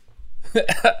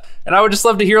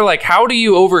love to hear, like, how do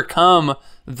you overcome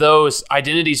those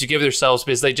identities you give yourselves,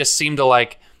 because they just seem to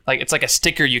like it's like a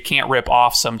sticker you can't rip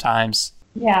off sometimes.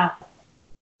 Yeah.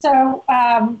 So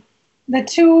the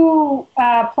two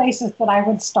places that I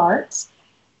would start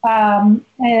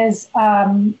is,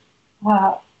 and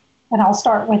I'll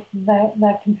start with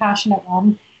the compassionate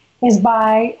one, is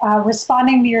by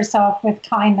responding to yourself with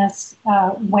kindness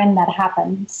when that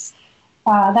happens.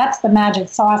 That's the magic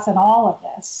sauce in all of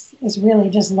this, is really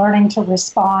just learning to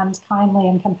respond kindly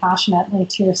and compassionately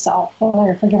to yourself, whether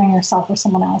you're forgiving yourself or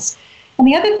someone else. And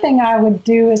the other thing I would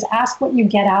do is ask what you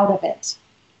get out of it.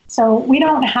 So we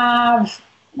don't have,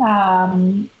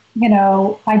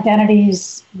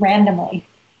 identities randomly.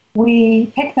 We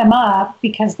pick them up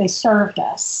because they served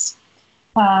us.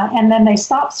 And then they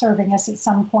stop serving us at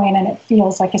some point, and it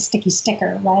feels like a sticky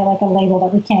sticker, right? Like a label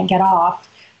that we can't get off.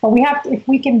 But we have to, if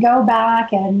we can go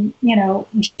back and,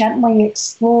 gently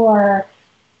explore,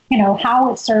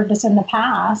 how it served us in the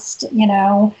past,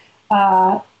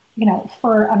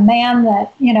 for a man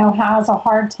that, has a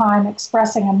hard time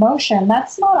expressing emotion,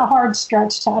 that's not a hard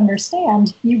stretch to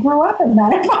understand. You grew up in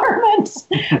that environment,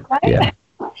 right? Yeah.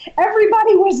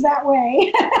 Everybody was that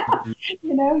way.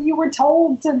 You were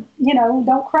told to,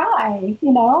 don't cry,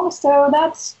 so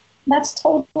that's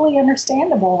totally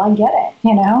understandable. I get it,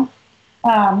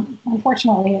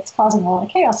 Unfortunately, it's causing a lot of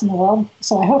chaos in the world,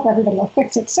 so I hope everybody will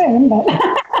fix it soon. But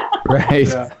right.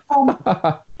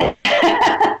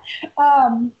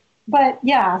 But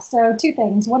yeah, so two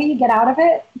things. What do you get out of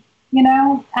it?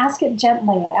 Ask it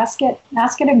gently. Ask it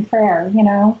in prayer.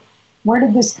 Where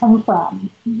did this come from?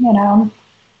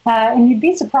 And you'd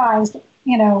be surprised,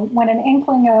 when an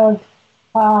inkling of,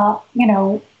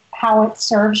 how it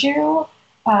serves you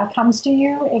comes to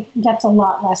you, it gets a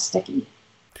lot less sticky.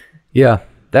 Yeah,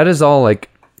 that is all like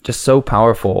just so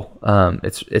powerful.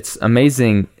 It's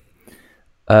amazing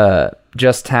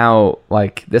just how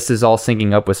like this is all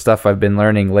syncing up with stuff I've been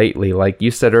learning lately. Like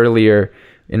you said earlier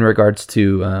in regards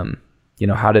to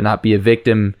how to not be a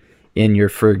victim in your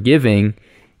forgiving,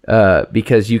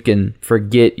 because you can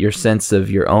forget your sense of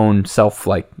your own self,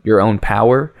 like your own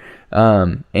power.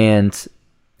 And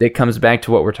it comes back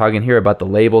to what we're talking here about the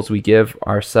labels we give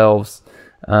ourselves.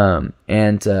 And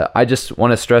I just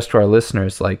want to stress to our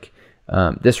listeners, like,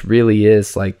 this really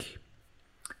is like,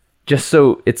 just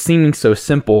so it's seeming so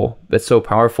simple, but so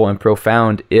powerful and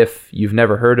profound if you've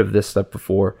never heard of this stuff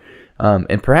before.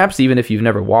 And perhaps even if you've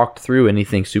never walked through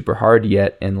anything super hard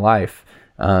yet in life,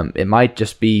 it might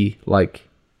just be like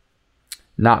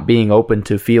not being open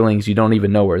to feelings you don't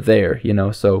even know are there,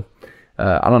 So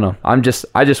I don't know. I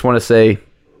just want to say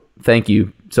thank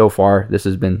you so far. This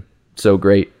has been so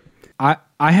great.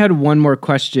 I had one more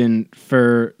question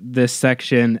for this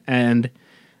section, and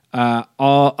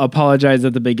I'll apologize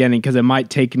at the beginning because it might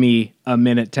take me a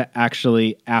minute to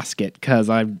actually ask it because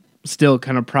I'm still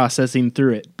kind of processing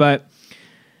through it. But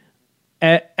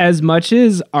as much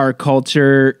as our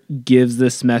culture gives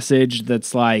this message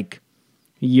that's like,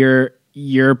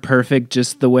 you're perfect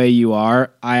just the way you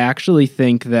are, I actually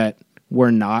think that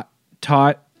we're not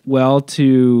taught well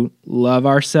to love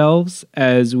ourselves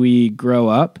as we grow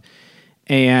up.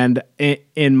 And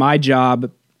in my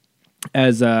job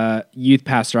as a youth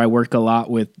pastor, I work a lot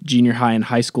with junior high and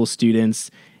high school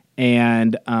students,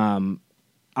 and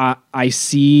I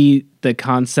see the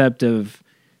concept of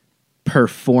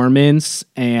performance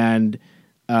and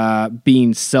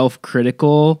being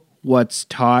self-critical, what's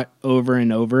taught over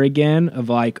and over again of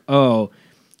like, oh,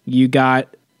 you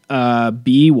got a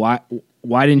B, why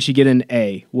didn't you get an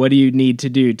A? What do you need to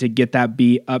do to get that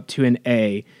B up to an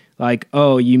A? Like,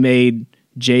 oh, you made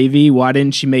JV, why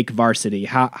didn't you make varsity?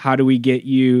 How do we get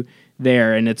you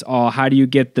there? And it's all, how do you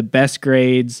get the best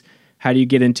grades? How do you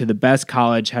get into the best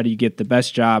college? How do you get the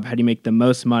best job? How do you make the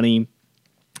most money?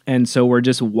 And so we're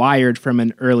just wired from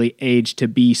an early age to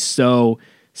be so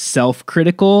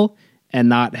self-critical and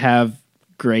not have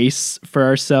grace for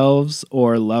ourselves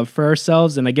or love for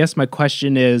ourselves. And I guess my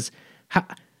question is,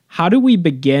 how do we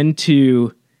begin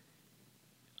to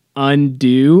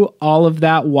undo all of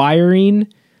that wiring?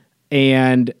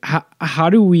 And how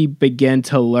do we begin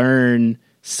to learn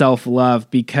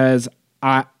self-love? Because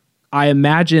I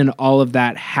imagine all of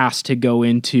that has to go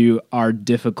into our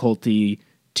difficulty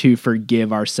to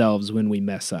forgive ourselves when we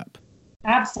mess up.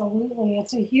 Absolutely.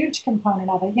 It's a huge component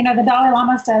of it. The Dalai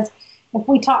Lama says, if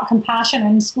we taught compassion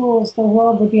in schools, the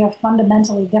world would be a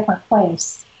fundamentally different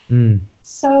place.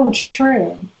 So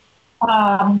true.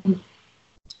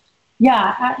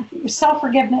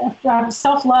 Self-forgiveness,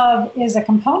 self-love is a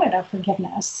component of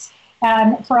forgiveness.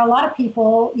 And for a lot of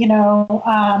people,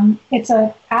 it's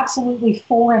a absolutely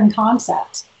foreign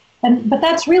concept. But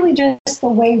that's really just the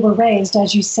way we're raised,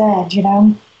 as you said,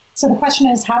 So the question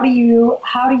is, how do you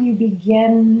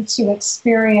begin to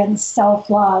experience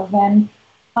self-love? And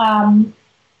a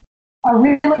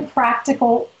really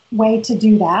practical way to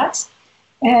do that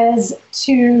is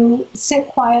to sit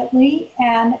quietly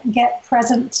and get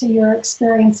present to your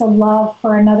experience of love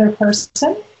for another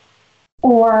person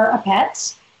or a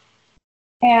pet,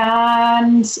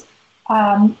 and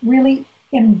really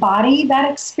embody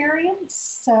that experience.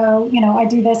 So, I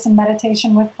do this in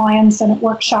meditation with clients and at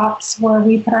workshops where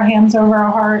we put our hands over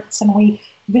our hearts and we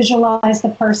visualize the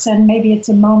person. Maybe it's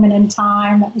a moment in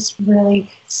time that was really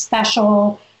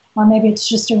special, or maybe it's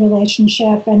just a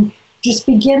relationship, and just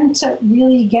begin to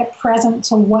really get present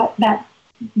to what that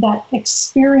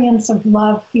experience of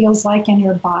love feels like in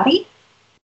your body.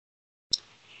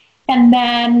 And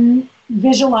then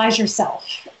visualize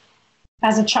yourself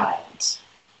as a child.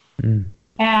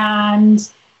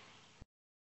 And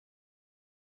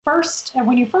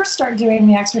when you first start doing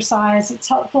the exercise, it's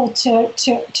helpful to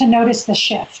notice the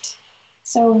shift.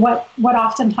 So what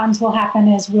oftentimes will happen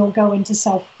is we'll go into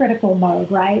self-critical mode,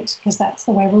 right? Because that's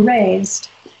the way we're raised.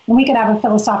 And we could have a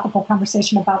philosophical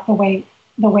conversation about the way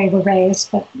we're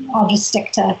raised, but I'll just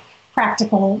stick to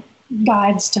practical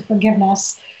guides to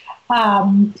forgiveness.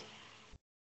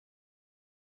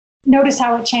 Notice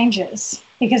how it changes,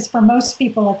 because for most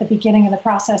people at the beginning of the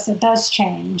process, it does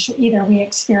change. Either we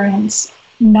experience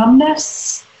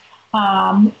numbness,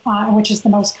 which is the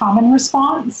most common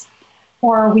response,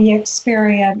 or we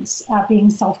experience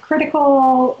being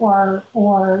self-critical,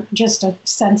 or just a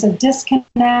sense of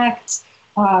disconnect,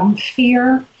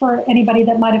 fear. For anybody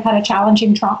that might have had a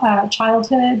challenging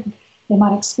childhood, they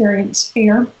might experience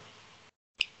fear.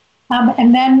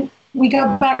 And then we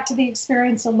go back to the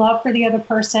experience of love for the other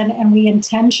person, and we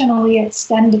intentionally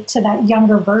extend it to that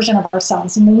younger version of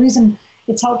ourselves. And the reason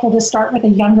it's helpful to start with a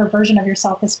younger version of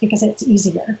yourself is because it's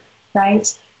easier,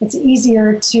 right? It's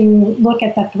easier to look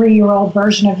at the 3-year-old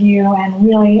version of you and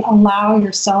really allow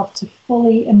yourself to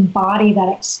fully embody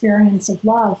that experience of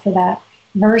love for that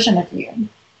version of you.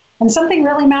 And something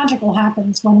really magical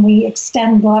happens when we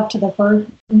extend love to the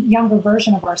younger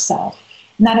version of ourselves.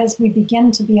 And that is, we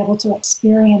begin to be able to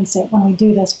experience it when we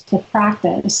do this with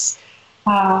practice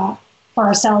for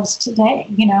ourselves today.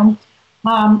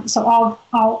 So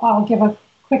I'll give a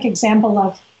quick example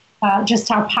of just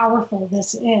how powerful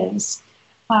this is.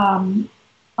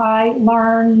 I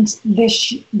learned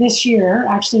this year,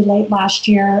 actually late last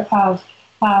year, of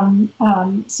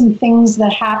some things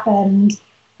that happened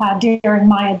during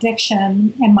my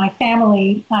addiction in my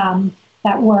family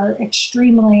that were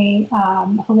extremely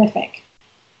horrific.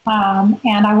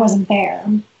 And I wasn't there.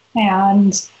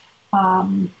 And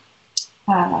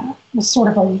it was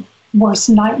sort of a worst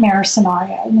nightmare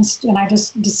scenario. And I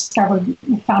just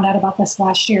found out about this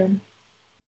last year.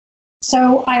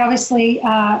 So I obviously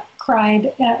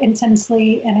cried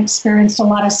intensely and experienced a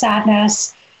lot of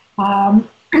sadness.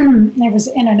 It was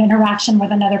in an interaction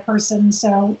with another person,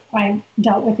 so I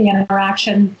dealt with the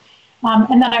interaction.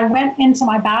 And then I went into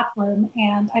my bathroom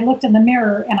and I looked in the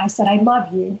mirror and I said, I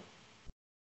love you.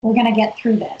 We're going to get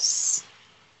through this.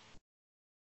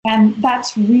 And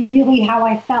that's really how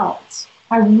I felt.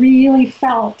 I really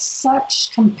felt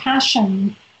such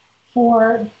compassion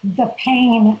for the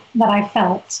pain that I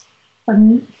felt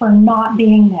for not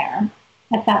being there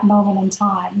at that moment in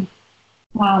time.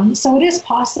 So it is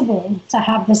possible to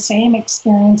have the same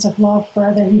experience of love for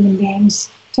other human beings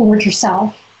towards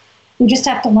yourself. We just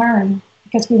have to learn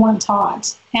because we weren't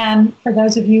taught. And for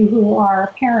those of you who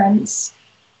are parents,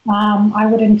 I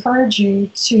would encourage you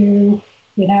to,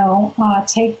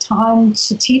 take time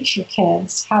to teach your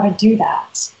kids how to do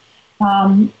that.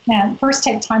 And first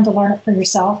take time to learn it for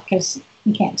yourself, because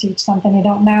you can't teach something you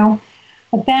don't know.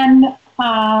 But then,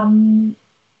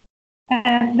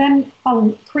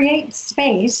 I'll create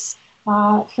space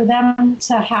for them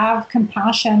to have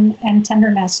compassion and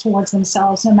tenderness towards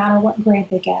themselves, no matter what grade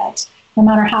they get, no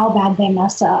matter how bad they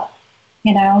mess up.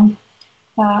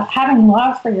 Having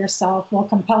love for yourself will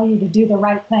compel you to do the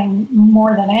right thing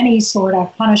more than any sort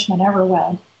of punishment ever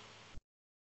will.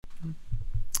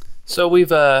 So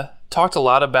we've talked a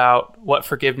lot about what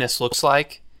forgiveness looks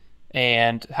like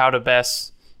and how to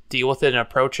best deal with it and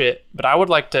approach it. But I would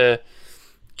like to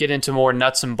get into more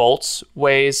nuts and bolts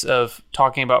ways of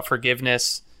talking about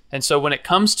forgiveness. And so when it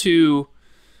comes to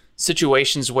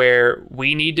situations where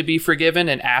we need to be forgiven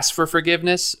and ask for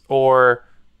forgiveness, or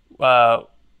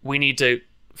we need to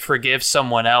forgive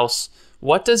someone else,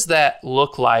 what does that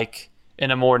look like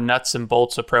in a more nuts and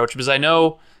bolts approach? Because I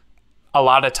know a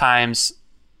lot of times,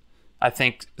 I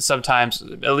think sometimes,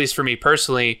 at least for me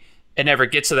personally, it never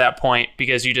gets to that point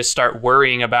because you just start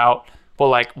worrying about, well,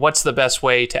 like, what's the best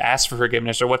way to ask for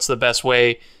forgiveness, or what's the best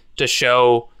way to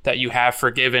show that you have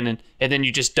forgiven, and then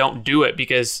you just don't do it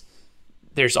because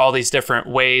there's all these different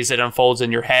ways it unfolds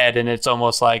in your head, and it's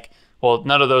almost like, well,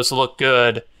 none of those look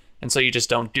good, and so you just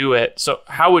don't do it. So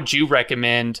how would you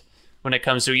recommend, when it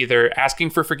comes to either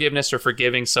asking for forgiveness or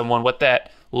forgiving someone, what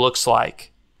that looks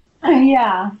like?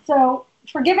 Yeah, so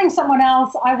forgiving someone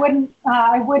else, I would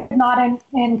not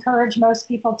encourage most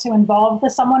people to involve the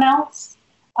someone else.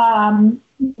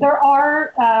 There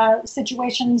are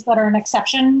situations that are an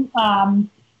exception.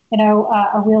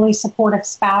 A really supportive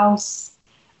spouse,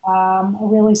 a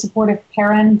really supportive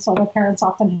parent, although parents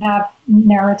often have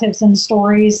narratives and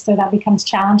stories, so that becomes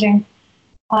challenging.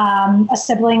 A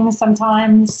sibling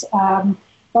sometimes.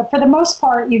 But for the most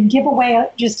part, you give away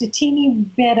just a teeny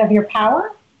bit of your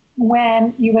power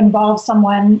when you involve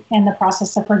someone in the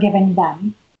process of forgiving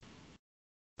them.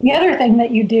 The other thing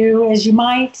that you do is you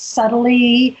might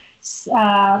subtly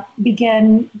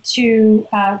begin to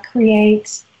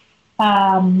create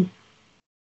what's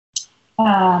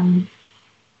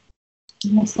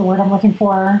the word I'm looking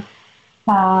for?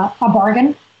 A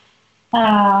bargain.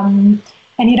 And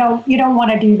you don't want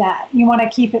to do that. You want to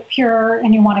keep it pure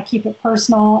and you want to keep it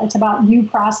personal. It's about you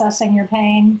processing your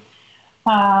pain.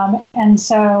 And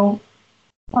so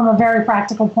from a very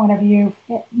practical point of view,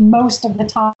 most of the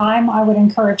time I would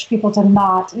encourage people to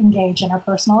not engage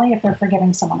interpersonally if they're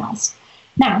forgiving someone else.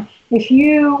 Now, if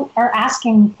you are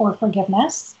asking for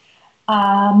forgiveness,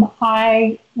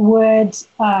 I would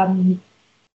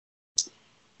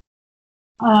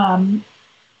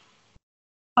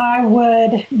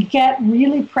get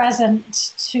really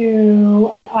present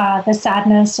to the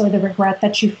sadness or the regret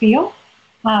that you feel.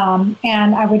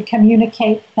 And I would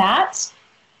communicate that.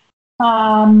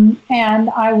 And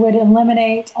I would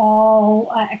eliminate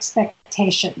all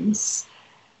expectations.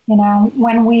 You know,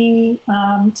 when we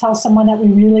tell someone that we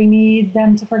really need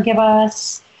them to forgive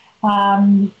us,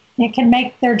 it can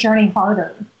make their journey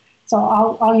harder. So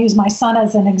I'll use my son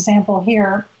as an example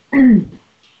here. When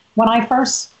I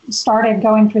first started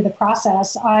going through the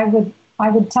process, I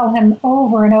would tell him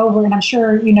over and over, and I'm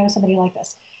sure you know somebody like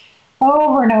this,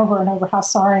 over and over and over how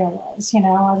sorry I was. You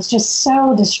know, I was just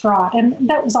so distraught, and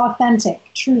that was authentic.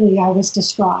 Truly, I was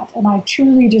distraught, and I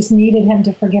truly just needed him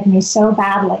to forgive me so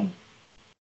badly.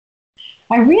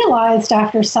 I realized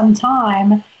after some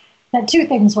time that two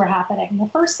things were happening. The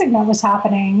first thing that was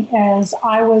happening is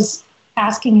I was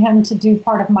asking him to do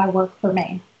part of my work for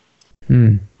me.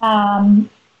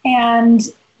 And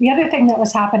the other thing that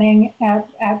was happening,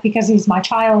 because he's my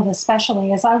child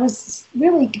especially, is I was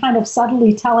really kind of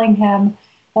subtly telling him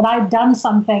that I'd done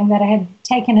something that had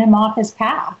taken him off his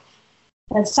path,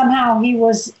 that somehow he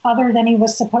was other than he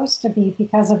was supposed to be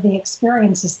because of the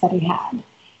experiences that he had.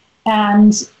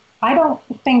 And I don't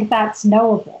think that's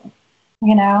knowable.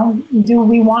 You know, do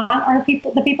we want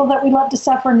the people that we love to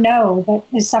suffer? No. But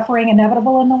is suffering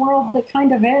inevitable in the world? It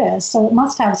kind of is. So it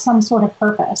must have some sort of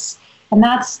purpose. And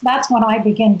that's when I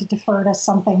begin to defer to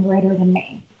something greater than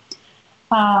me.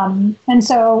 And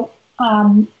so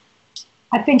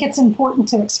I think it's important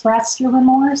to express your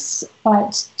remorse,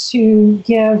 but to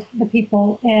give the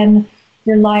people in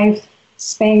your life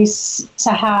space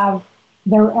to have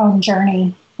their own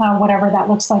journey, whatever that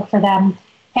looks like for them.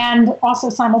 And also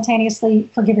simultaneously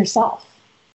forgive yourself.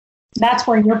 That's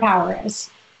where your power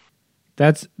is.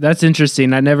 That's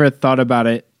interesting. I never thought about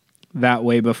it that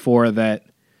way before, that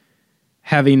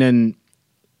having an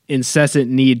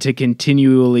incessant need to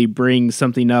continually bring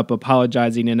something up,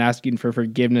 apologizing and asking for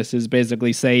forgiveness is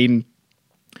basically saying,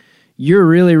 you're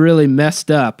really, really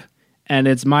messed up and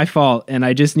it's my fault. And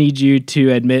I just need you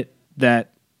to admit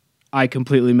that I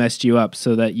completely messed you up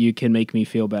so that you can make me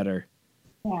feel better.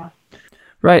 Yeah.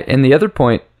 Right. And the other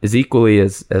point is equally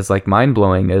as like mind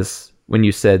blowing as when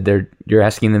you said you're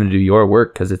asking them to do your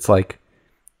work, because it's like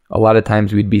a lot of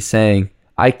times we'd be saying,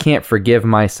 I can't forgive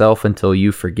myself until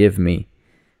you forgive me,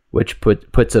 which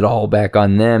puts it all back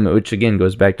on them, which again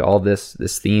goes back to all this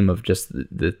theme of just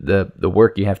the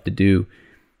work you have to do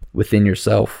within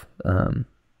yourself.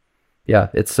 Yeah,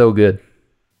 it's so good.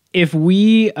 If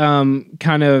we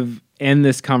kind of end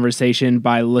this conversation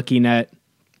by looking at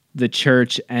the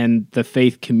church and the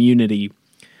faith community,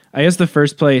 I guess the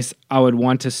first place I would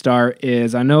want to start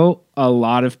is, I know a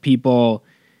lot of people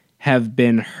have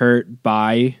been hurt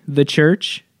by the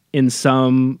church in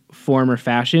some form or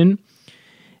fashion.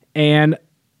 And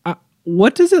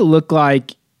what does it look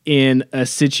like in a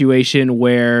situation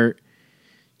where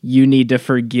you need to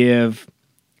forgive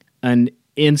an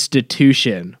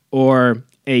institution or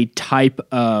a type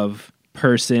of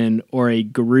person or a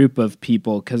group of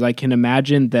people? Because I can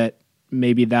imagine that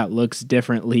maybe that looks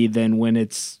differently than when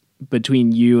it's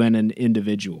between you and an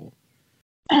individual.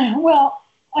 Well,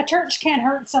 a church can't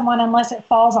hurt someone unless it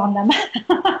falls on them.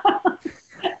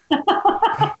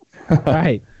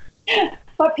 Right.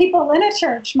 But people in a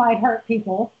church might hurt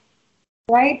people,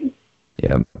 right?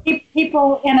 Yeah.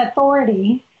 People in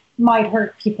authority might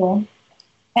hurt people.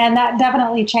 And that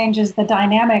definitely changes the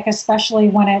dynamic, especially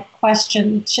when it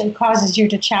causes you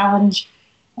to challenge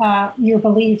your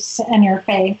beliefs and your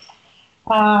faith.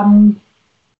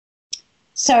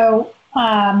 So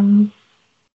I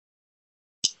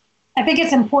think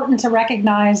it's important to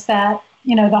recognize that,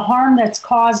 you know, the harm that's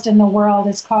caused in the world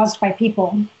is caused by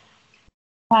people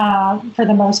for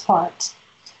the most part.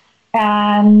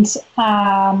 And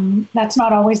that's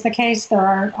not always the case. There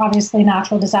are obviously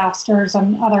natural disasters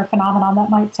and other phenomena that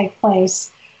might take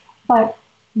place. But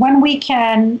when we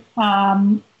can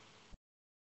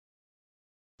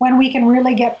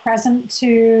really get present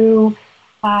to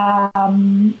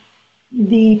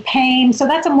the pain, so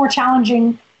that's a more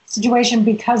challenging situation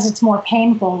because it's more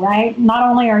painful, right? Not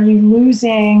only are you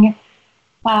losing,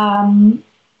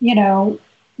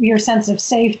 your sense of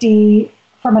safety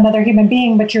from another human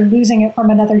being, but you're losing it from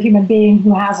another human being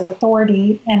who has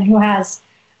authority and who has,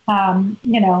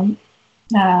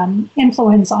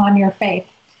 influence on your faith,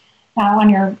 on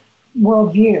your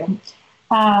worldview.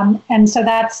 And so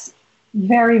that's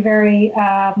very, very,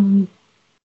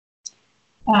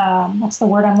 what's the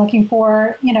word I'm looking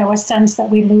for? A sense that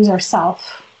we lose ourselves,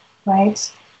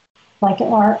 right? Like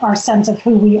our sense of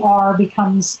who we are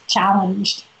becomes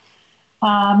challenged.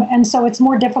 And so it's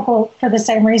more difficult for the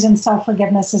same reason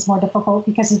self-forgiveness is more difficult,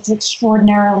 because it's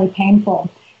extraordinarily painful.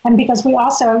 And because we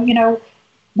also,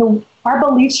 our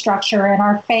belief structure and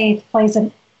our faith plays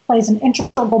an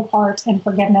integral part in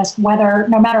forgiveness,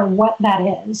 no matter what that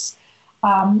is.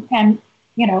 And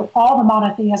all the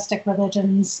monotheistic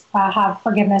religions have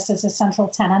forgiveness as a central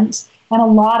tenet, and a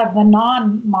lot of the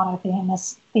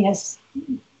non-monotheists,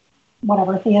 I'm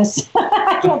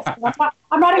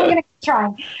not even going to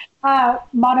try.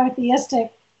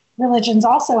 Monotheistic religions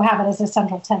also have it as a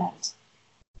central tenet.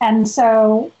 And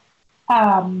so,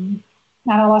 and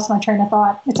I lost my train of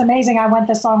thought. It's amazing I went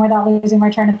this long without losing my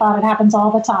train of thought. It happens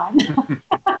all the time.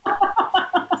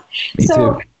 Me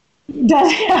too.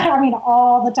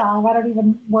 All the time. I don't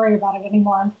even worry about it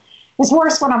anymore. It's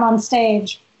worse when I'm on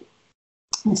stage.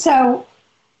 So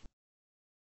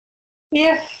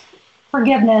if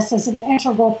forgiveness is an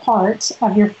integral part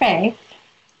of your faith,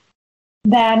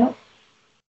 then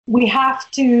we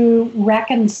have to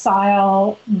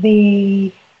reconcile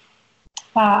the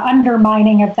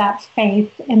undermining of that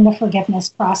faith in the forgiveness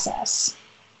process.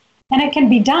 And it can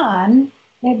be done,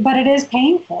 but it is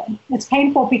painful. It's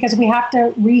painful because we have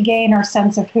to regain our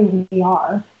sense of who we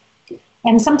are.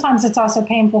 And sometimes it's also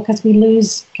painful because we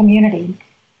lose community.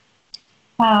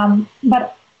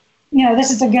 But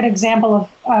this is a good example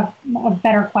of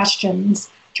better questions.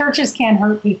 Churches can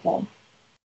hurt people.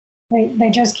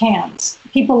 They just can't.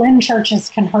 People in churches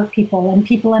can hurt people, and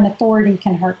people in authority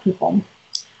can hurt people.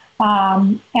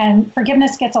 And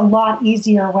forgiveness gets a lot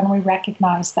easier when we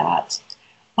recognize that.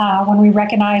 When we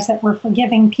recognize that we're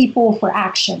forgiving people for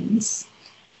actions.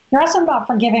 You're also not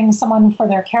forgiving someone for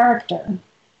their character.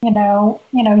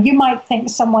 You might think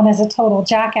someone is a total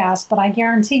jackass, but I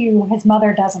guarantee you his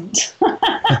mother doesn't.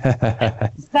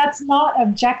 That's not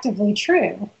objectively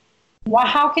true.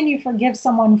 How can you forgive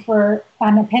someone for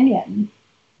an opinion?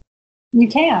 You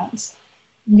can't.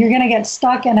 You're going to get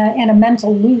stuck in a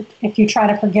mental loop if you try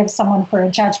to forgive someone for a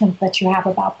judgment that you have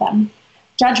about them.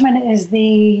 Judgment is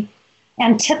the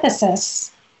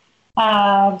antithesis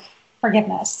of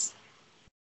forgiveness.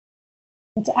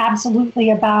 It's absolutely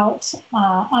about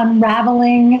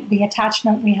unraveling the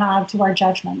attachment we have to our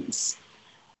judgments.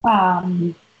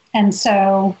 And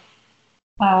so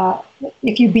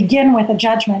if you begin with a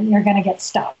judgment, you're going to get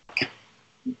stuck.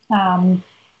 And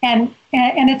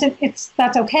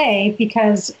that's okay,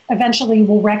 because eventually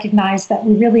we'll recognize that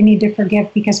we really need to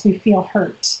forgive because we feel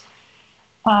hurt.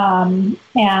 And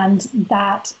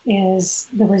that is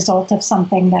the result of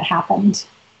something that happened.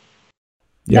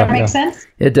 Does that make sense?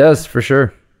 It does, for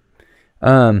sure.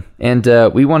 And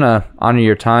we want to honor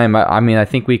your time. I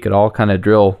think we could all kind of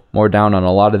drill more down on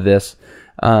a lot of this.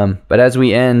 But as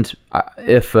we end,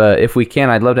 if we can,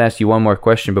 I'd love to ask you one more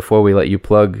question before we let you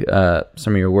plug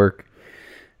some of your work.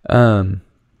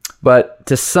 But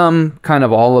to sum kind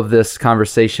of all of this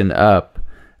conversation up,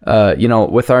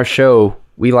 with our show,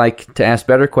 we like to ask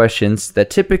better questions that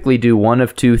typically do one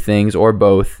of two things or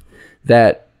both,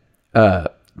 that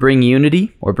bring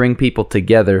unity or bring people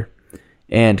together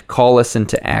and call us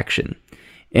into action.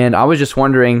 And I was just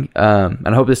wondering, and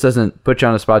I hope this doesn't put you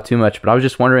on the spot too much, but I was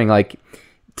just wondering,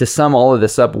 to sum all of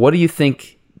this up, what do you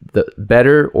think the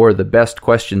better or the best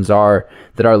questions are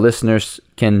that our listeners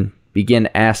can begin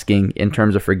asking in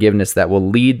terms of forgiveness that will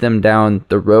lead them down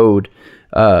the road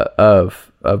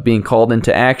of being called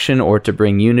into action, or to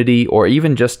bring unity, or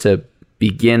even just to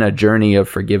begin a journey of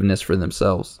forgiveness for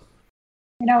themselves?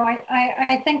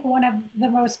 I think one of the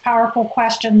most powerful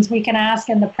questions we can ask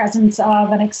in the presence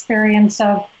of an experience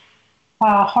of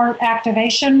heart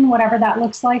activation, whatever that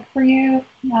looks like for you.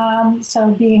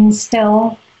 So being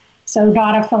still, so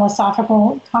not a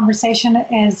philosophical conversation,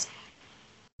 is,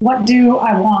 what do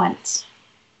I want?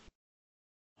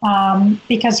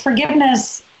 Because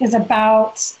forgiveness is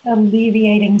about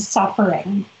alleviating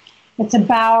suffering. It's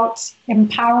about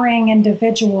empowering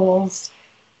individuals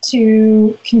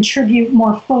to contribute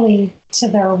more fully to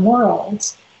their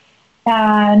world.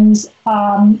 And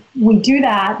we do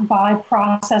that by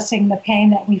processing the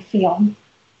pain that we feel.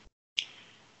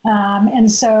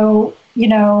 And so,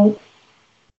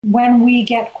 when we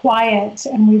get quiet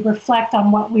and we reflect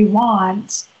on what we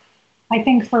want, I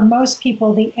think for most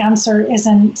people, the answer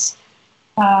isn't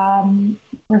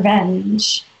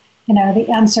revenge. The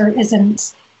answer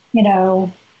isn't,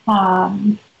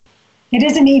 it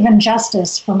isn't even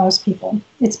justice for most people.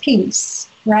 It's peace,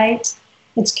 right?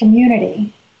 It's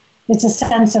community. It's a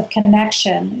sense of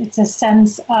connection. It's a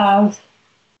sense of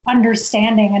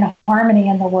understanding and harmony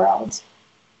in the world.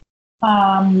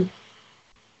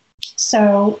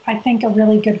 So I think a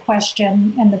really good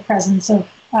question in the presence of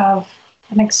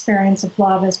an experience of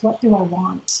love is, what do I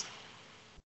want?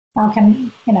 How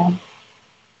can,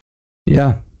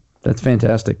 Yeah, that's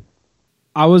fantastic.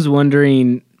 I was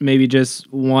wondering, maybe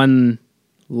just one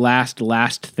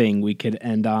last thing we could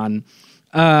end on,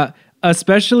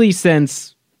 especially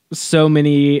since so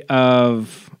many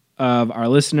of our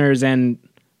listeners and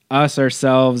us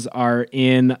ourselves are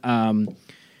in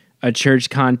a church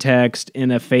context,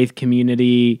 in a faith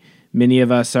community. Many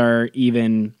of us are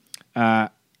even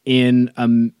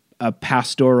in a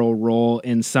pastoral role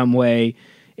in some way.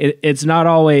 It's not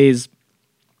always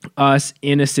us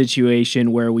in a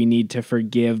situation where we need to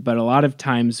forgive, but a lot of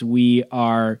times we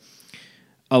are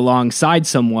alongside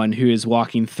someone who is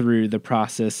walking through the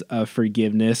process of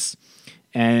forgiveness.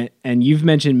 And you've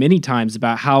mentioned many times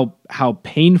about how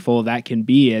painful that can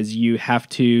be as you have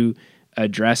to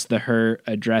address the hurt,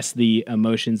 address the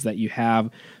emotions that you have.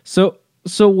 So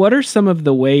what are some of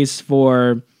the ways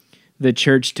for the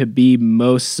church to be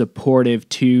most supportive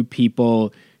to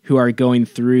people who are going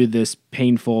through this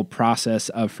painful process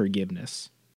of forgiveness?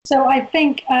 So I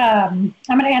think I'm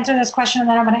going to answer this question, and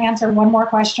then I'm going to answer one more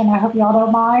question. I hope y'all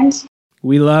don't mind.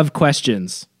 We love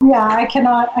questions. Yeah, I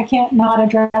can't not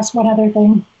address one other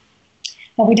thing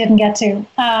that we didn't get to.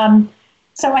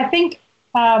 So I think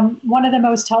one of the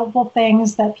most helpful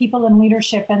things that people in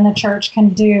leadership in the church can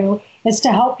do is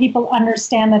to help people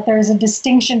understand that there's a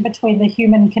distinction between the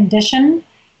human condition,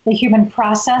 the human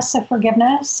process of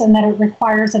forgiveness, and that it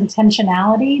requires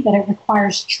intentionality, that it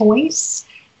requires choice.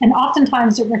 And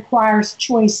oftentimes it requires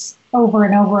choice over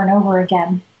and over and over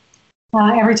again.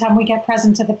 Every time we get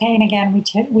present to the pain again,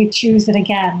 we choose it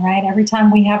again, right? Every time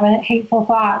we have a hateful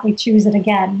thought, we choose it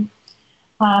again.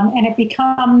 And it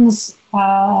becomes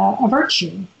a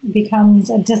virtue. It becomes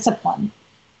a discipline,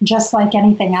 just like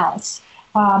anything else.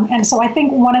 And so I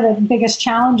think one of the biggest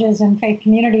challenges in faith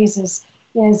communities is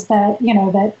that,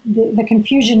 that the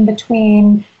confusion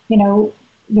between,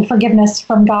 the forgiveness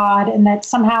from God and that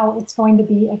somehow it's going to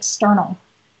be external.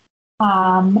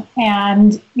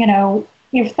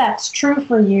 If that's true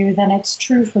for you, then it's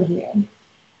true for you.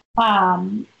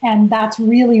 And that's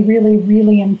really, really,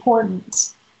 really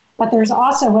important. But there's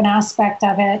also an aspect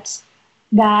of it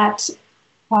that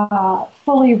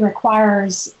fully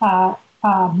requires a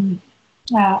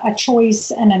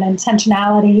choice and an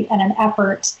intentionality and an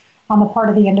effort on the part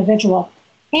of the individual.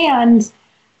 And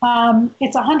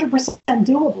it's 100%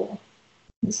 doable.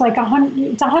 It's like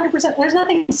 100%. There's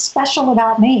nothing special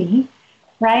about me,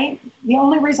 right? The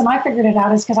only reason I figured it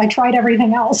out is because I tried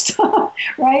everything else,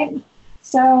 right?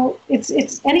 So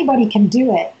it's anybody can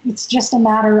do it. It's just a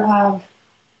matter of,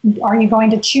 are you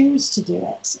going to choose to do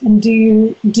it? And do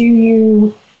you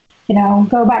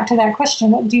go back to that question,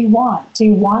 what do you want? Do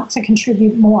you want to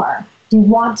contribute more? Do you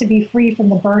want to be free from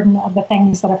the burden of the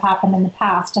things that have happened in the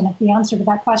past? And if the answer to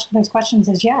that question, those questions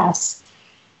is yes,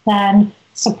 then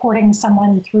supporting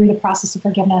someone through the process of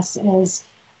forgiveness is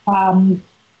a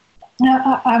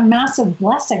massive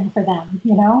blessing for them.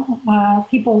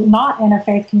 People not in a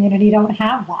faith community don't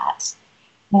have that,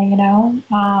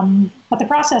 but the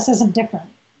process isn't different.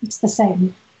 It's the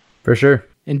same. For sure.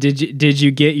 And did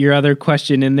you get your other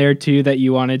question in there too that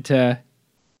you wanted to?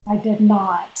 I did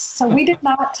not. So we did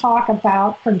not talk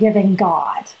about forgiving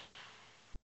God.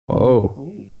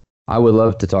 Oh, I would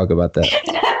love to talk about that.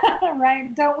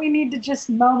 Right? Don't we need to just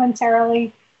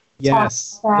momentarily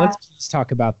Yes. talk about that? Let's just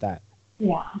talk about that.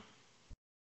 Yeah.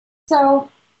 So,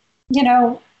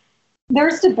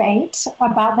 there's debate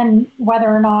about whether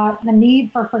or not the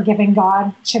need for forgiving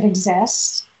God should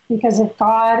exist, because if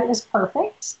God is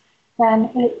perfect,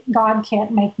 then God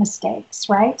can't make mistakes,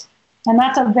 right? And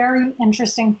that's a very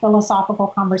interesting philosophical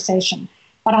conversation.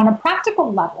 But on a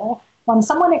practical level, when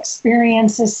someone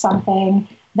experiences something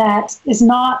that is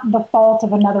not the fault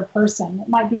of another person, it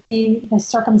might be the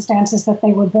circumstances that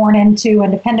they were born into,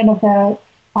 independent of the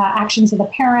actions of the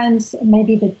parents,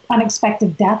 maybe the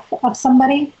unexpected death of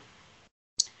somebody.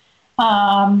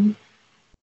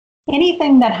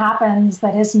 Anything that happens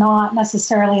that is not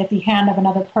necessarily at the hand of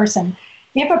another person,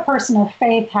 if a person of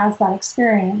faith has that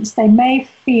experience, they may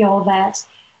feel that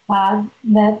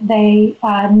they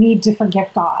need to forgive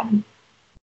God.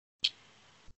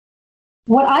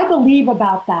 What I believe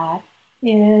about that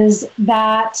is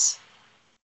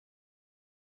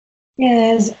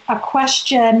a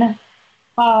question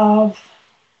of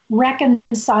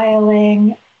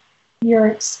reconciling your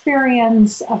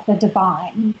experience of the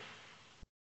divine.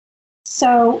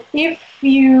 So if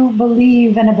you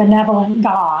believe in a benevolent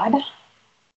God,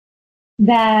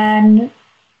 then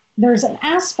there's an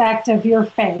aspect of your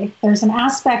faith, there's an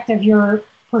aspect of your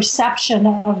perception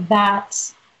of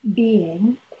that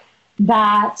being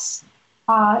that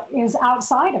is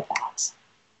outside of that.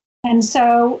 And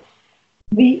so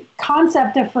the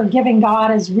concept of forgiving God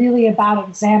is really about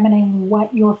examining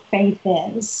what your faith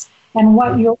is and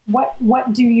what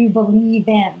do you believe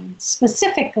in?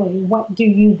 Specifically, what do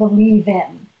you believe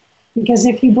in? Because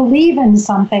if you believe in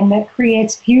something that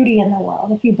creates beauty in the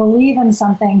world, if you believe in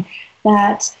something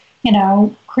that,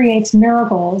 creates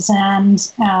miracles and,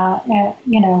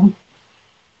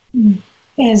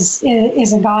 is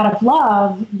a God of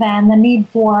love, then the need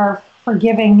for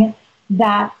forgiving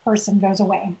that person goes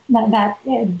away, that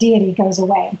deity goes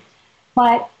away.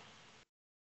 But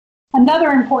another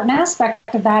important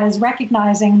aspect of that is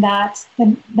recognizing that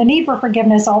the need for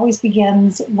forgiveness always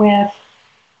begins with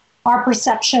our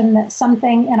perception that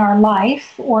something in our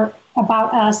life or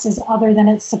about us is other than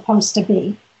it's supposed to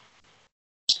be.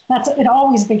 It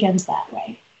always begins that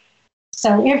way.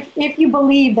 So if you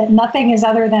believe that nothing is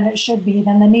other than it should be,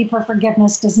 then the need for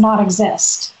forgiveness does not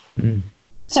exist. Mm.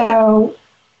 So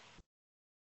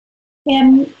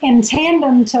in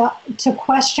tandem to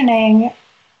questioning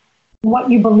what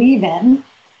you believe in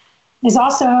is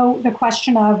also the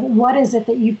question of what is it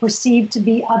that you perceive to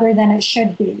be other than it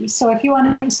should be. So if you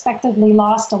unexpectedly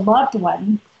lost a loved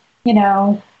one,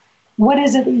 what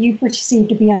is it that you perceive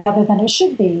to be other than it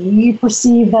should be? You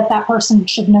perceive that that person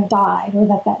shouldn't have died, or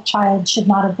that that child should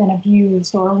not have been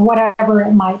abused, or whatever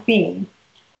it might be.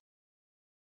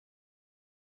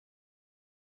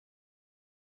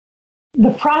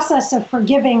 The process of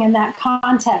forgiving in that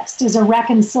context is a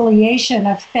reconciliation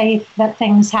of faith that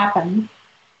things happen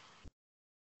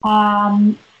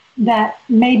that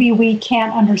maybe we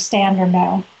can't understand or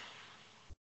know.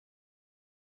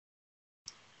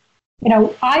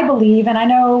 I believe, and I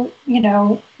know,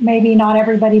 maybe not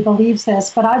everybody believes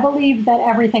this, but I believe that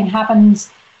everything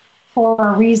happens for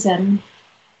a reason.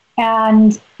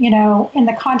 And, in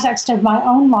the context of my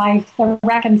own life, the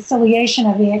reconciliation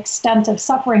of the extent of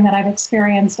suffering that I've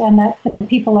experienced and that the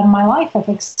people in my life have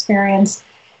experienced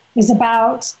is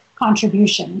about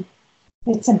contribution.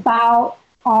 It's about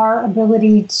our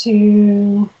ability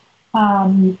to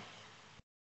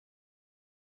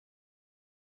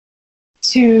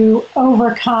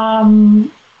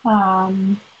overcome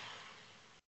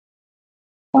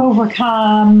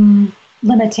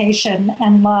limitation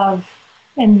and love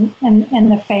in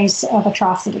the face of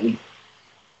atrocity.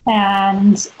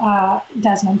 And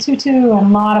Desmond Tutu and a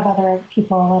lot of other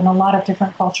people in a lot of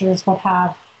different cultures would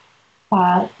have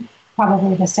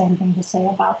probably the same thing to say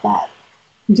about that.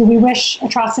 Do we wish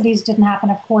atrocities didn't happen?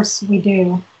 Of course we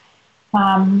do.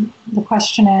 The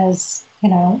question is,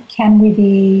 can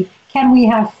we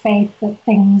have faith that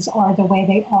things are the way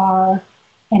they are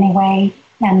anyway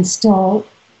and still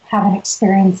have an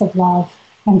experience of love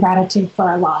and gratitude for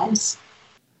our lives?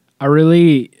 I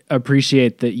really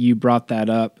appreciate that you brought that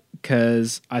up,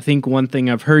 because I think one thing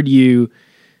I've heard you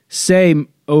say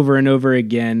over and over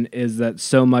again is that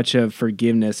so much of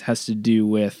forgiveness has to do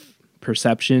with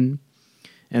perception.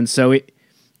 And so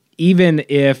even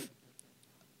if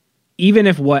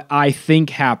what I think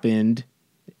happened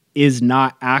is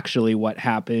not actually what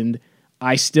happened,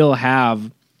 I still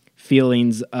have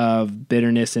feelings of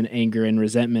bitterness and anger and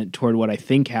resentment toward what I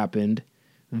think happened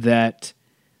that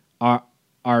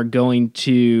are going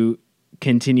to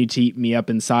continue to eat me up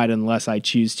inside unless I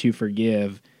choose to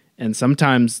forgive. And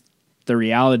sometimes the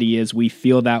reality is we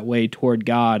feel that way toward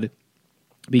God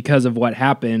because of what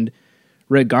happened,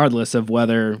 regardless of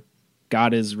whether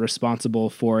God is responsible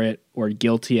for it or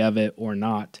guilty of it or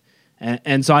not.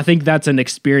 And so I think that's an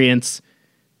experience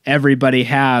everybody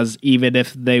has, even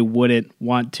if they wouldn't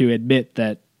want to admit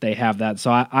that they have that.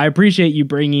 So I appreciate you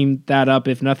bringing that up,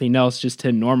 if nothing else, just to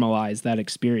normalize that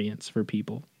experience for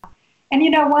people. And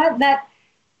you know what?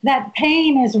 That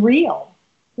pain is real.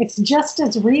 It's just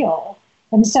as real.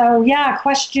 And so,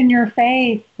 question your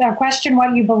faith, question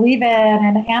what you believe in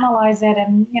and analyze it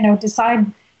and,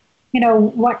 decide,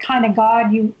 what kind of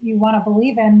God you want to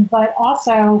believe in, but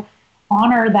also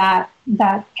honor that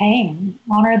pain,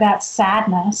 honor that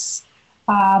sadness.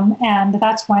 And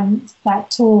that's when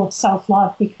that tool of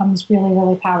self-love becomes really,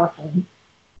 really powerful.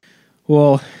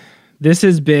 Well, this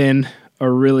has been a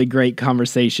really great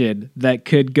conversation that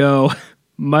could go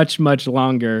much, much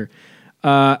longer.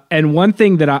 And one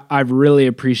thing that I've really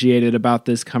appreciated about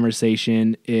this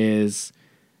conversation is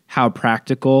how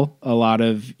practical a lot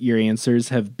of your answers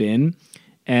have been.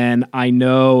 And I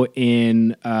know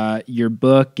in your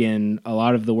book and a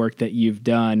lot of the work that you've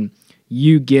done,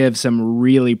 you give some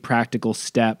really practical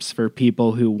steps for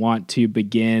people who want to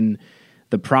begin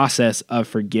the process of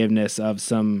forgiveness, of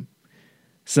some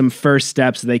first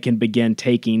steps they can begin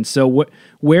taking. So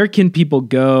where can people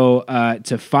go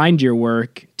to find your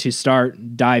work, to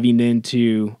start diving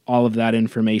into all of that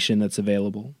information that's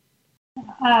available?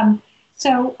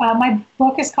 So my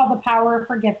book is called The Power of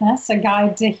Forgiveness, A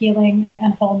Guide to Healing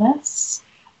and Wholeness.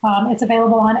 It's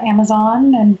available on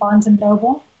Amazon and Barnes and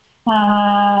Noble.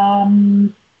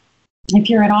 If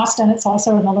you're in Austin, it's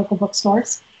also in the local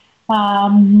bookstores.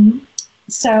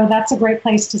 So that's a great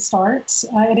place to start.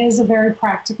 It is a very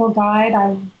practical guide.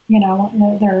 There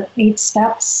are 8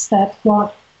 steps that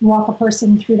walk a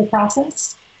person through the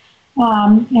process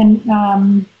in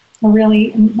a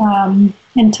really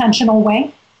intentional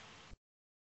way.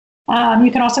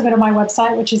 You can also go to my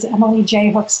website, which is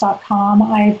emilyjhooks.com.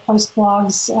 I post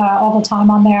blogs all the time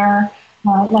on there.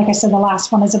 Like I said, the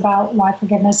last one is about why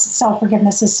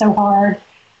self-forgiveness is so hard.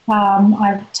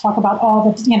 I talk about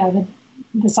all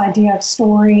this idea of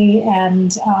story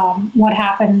and what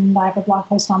happened. I have a blog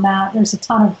post on that. There's a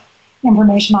ton of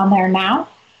information on there now.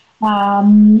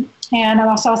 And I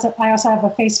also have a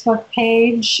Facebook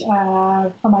page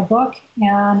for my book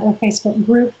and a Facebook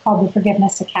group called the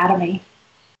Forgiveness Academy.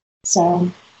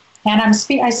 So, and I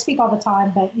speak all the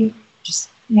time, but you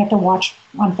have to watch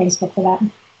on Facebook for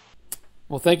that.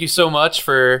 Well, thank you so much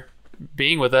for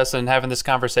being with us and having this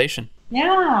conversation.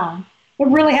 Yeah, it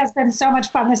really has been so much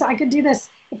fun. If I could do this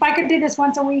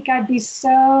once a week, I'd be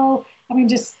so, I'm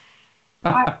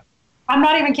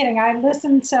not even kidding. I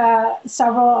listened to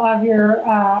several of your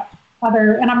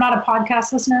and I'm not a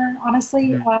podcast listener,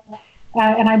 honestly.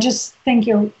 And I just think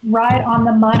you're right on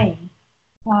the money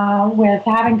with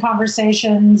having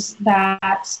conversations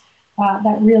that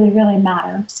really, really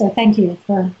matter. So thank you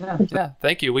for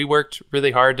thank you. We worked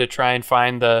really hard to try and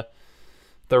find the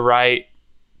right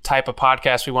type of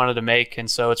podcast we wanted to make. And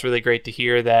so it's really great to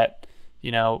hear that,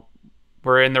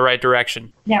 we're in the right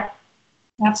direction. Yeah,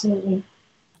 absolutely.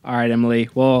 All right, Emily.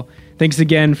 Well, thanks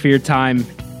again for your time.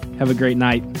 Have a great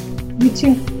night. You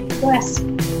too. Bless.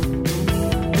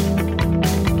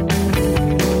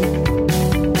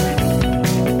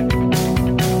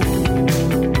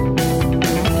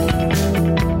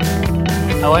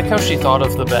 I like how she thought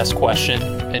of the best question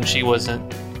and she was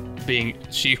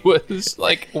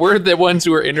like, we're the ones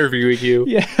who are interviewing you.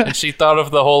 Yeah. And she thought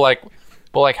of the whole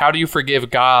how do you forgive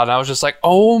God? And I was just like,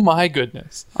 oh my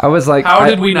goodness. I was like, how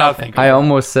did we not think of I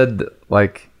almost said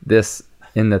this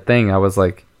in the thing. I was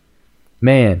like,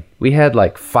 man, we had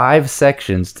 5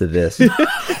 sections to this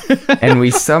and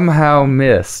we somehow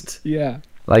missed. Yeah.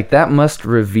 That must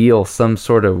reveal some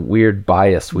sort of weird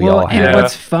bias we all have. And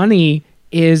what's funny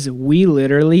is we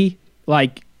literally,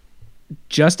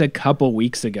 just a couple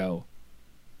weeks ago,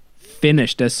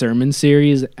 finished a sermon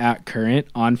series at Current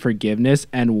on forgiveness,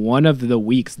 and one of the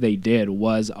weeks they did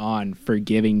was on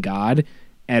forgiving God,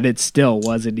 and it still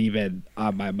wasn't even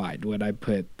on my mind when I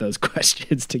put those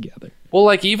questions together.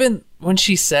 Well, even when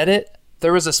she said it,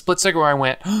 there was a split second where I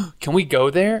went, oh, can we go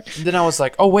there? And then I was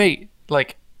like, oh, wait,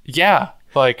 yeah,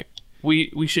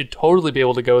 we should totally be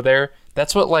able to go there.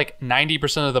 That's what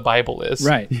 90% of the Bible is.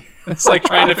 Right. It's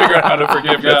trying to figure out how to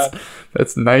forgive God.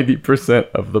 That's 90%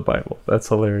 of the Bible. That's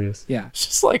hilarious. Yeah. It's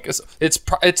just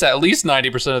it's at least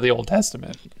 90% of the Old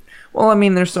Testament. Well,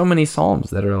 there's so many Psalms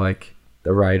that are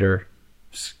the writer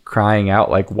crying out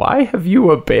why have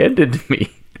you abandoned me?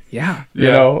 Yeah.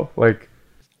 You know,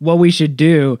 what we should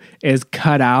do is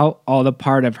cut out all the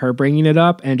part of her bringing it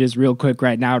up and just real quick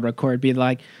right now record being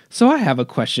like, so I have a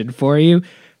question for you.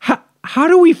 How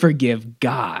do we forgive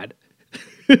God?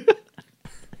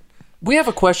 We have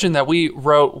a question that we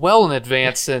wrote well in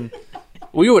advance, and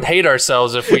we would hate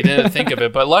ourselves if we didn't think of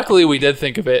it, but luckily we did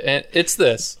think of it, and it's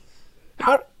this.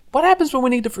 What happens when we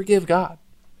need to forgive God?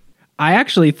 I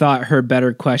actually thought her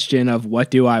better question of what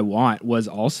do I want was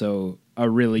also a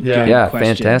really good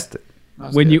question. Fantastic.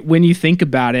 When you think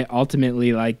about it,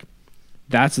 ultimately,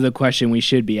 that's the question we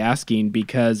should be asking,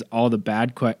 because all the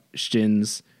bad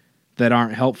questions that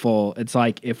aren't helpful, it's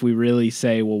if we really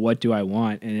say, well, what do I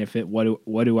want? And if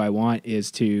what do I want is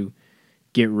to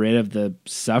get rid of the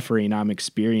suffering I'm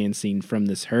experiencing from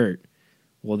this hurt,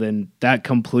 well, then that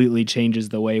completely changes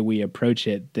the way we approach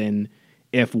it than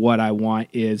if what I want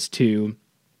is to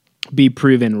be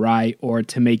proven right or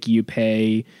to make you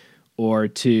pay or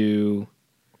to,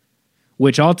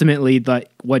 which ultimately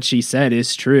what she said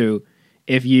is true.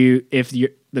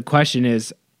 The question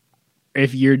is,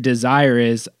 if your desire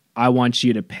is, I want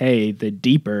you to pay, the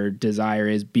deeper desire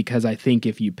is because I think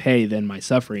if you pay, then my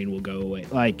suffering will go away.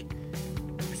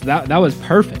 So that was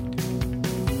perfect.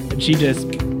 And she just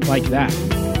like that.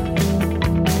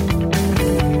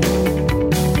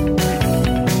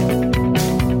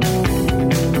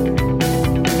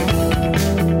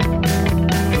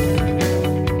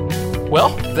 Well,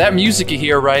 that music you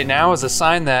hear right now is a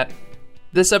sign that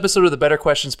this episode of the Better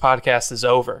Questions podcast is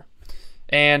over.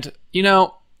 And,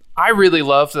 I really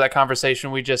loved that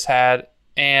conversation we just had,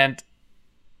 and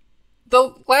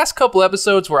the last couple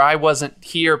episodes where I wasn't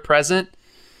here present,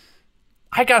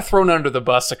 I got thrown under the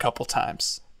bus a couple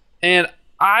times. And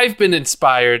I've been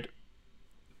inspired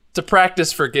to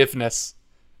practice forgiveness.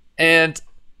 And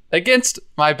against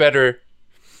my better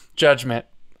judgment,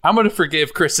 I'm going to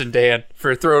forgive Chris and Dan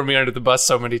for throwing me under the bus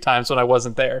so many times when I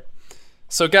wasn't there.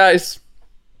 So guys,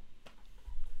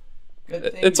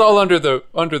 it's all under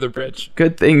the bridge.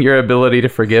 Good thing your ability to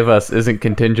forgive us isn't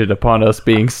contingent upon us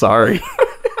being sorry.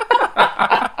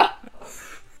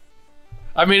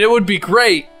 I mean, it would be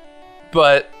great,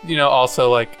 but, also,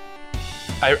 like,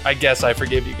 I guess I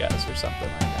forgive you guys or something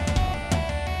like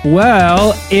that.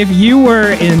 Well, if you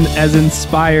were as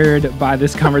inspired by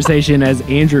this conversation as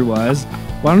Andrew was,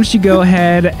 why don't you go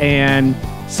ahead and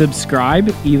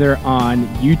subscribe either on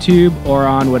YouTube or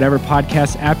on whatever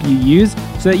podcast app you use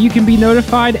so that you can be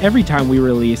notified every time we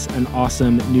release an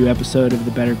awesome new episode of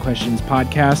the Better Questions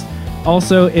podcast.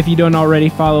 Also, if you don't already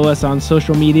follow us on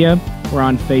social media, we're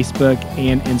on Facebook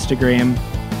and Instagram.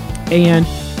 And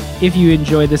if you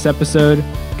enjoyed this episode,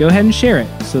 go ahead and share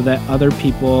it so that other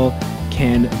people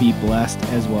can be blessed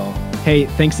as well. Hey,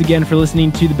 thanks again for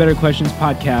listening to the Better Questions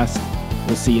podcast.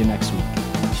 We'll see you next week.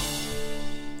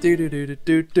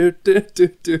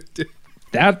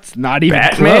 That's not even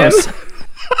Batman? close.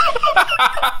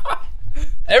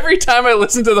 Every time I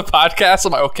listen to the podcast,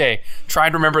 I'm like, okay, try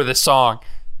and remember this song.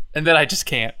 And then I just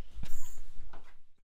can't.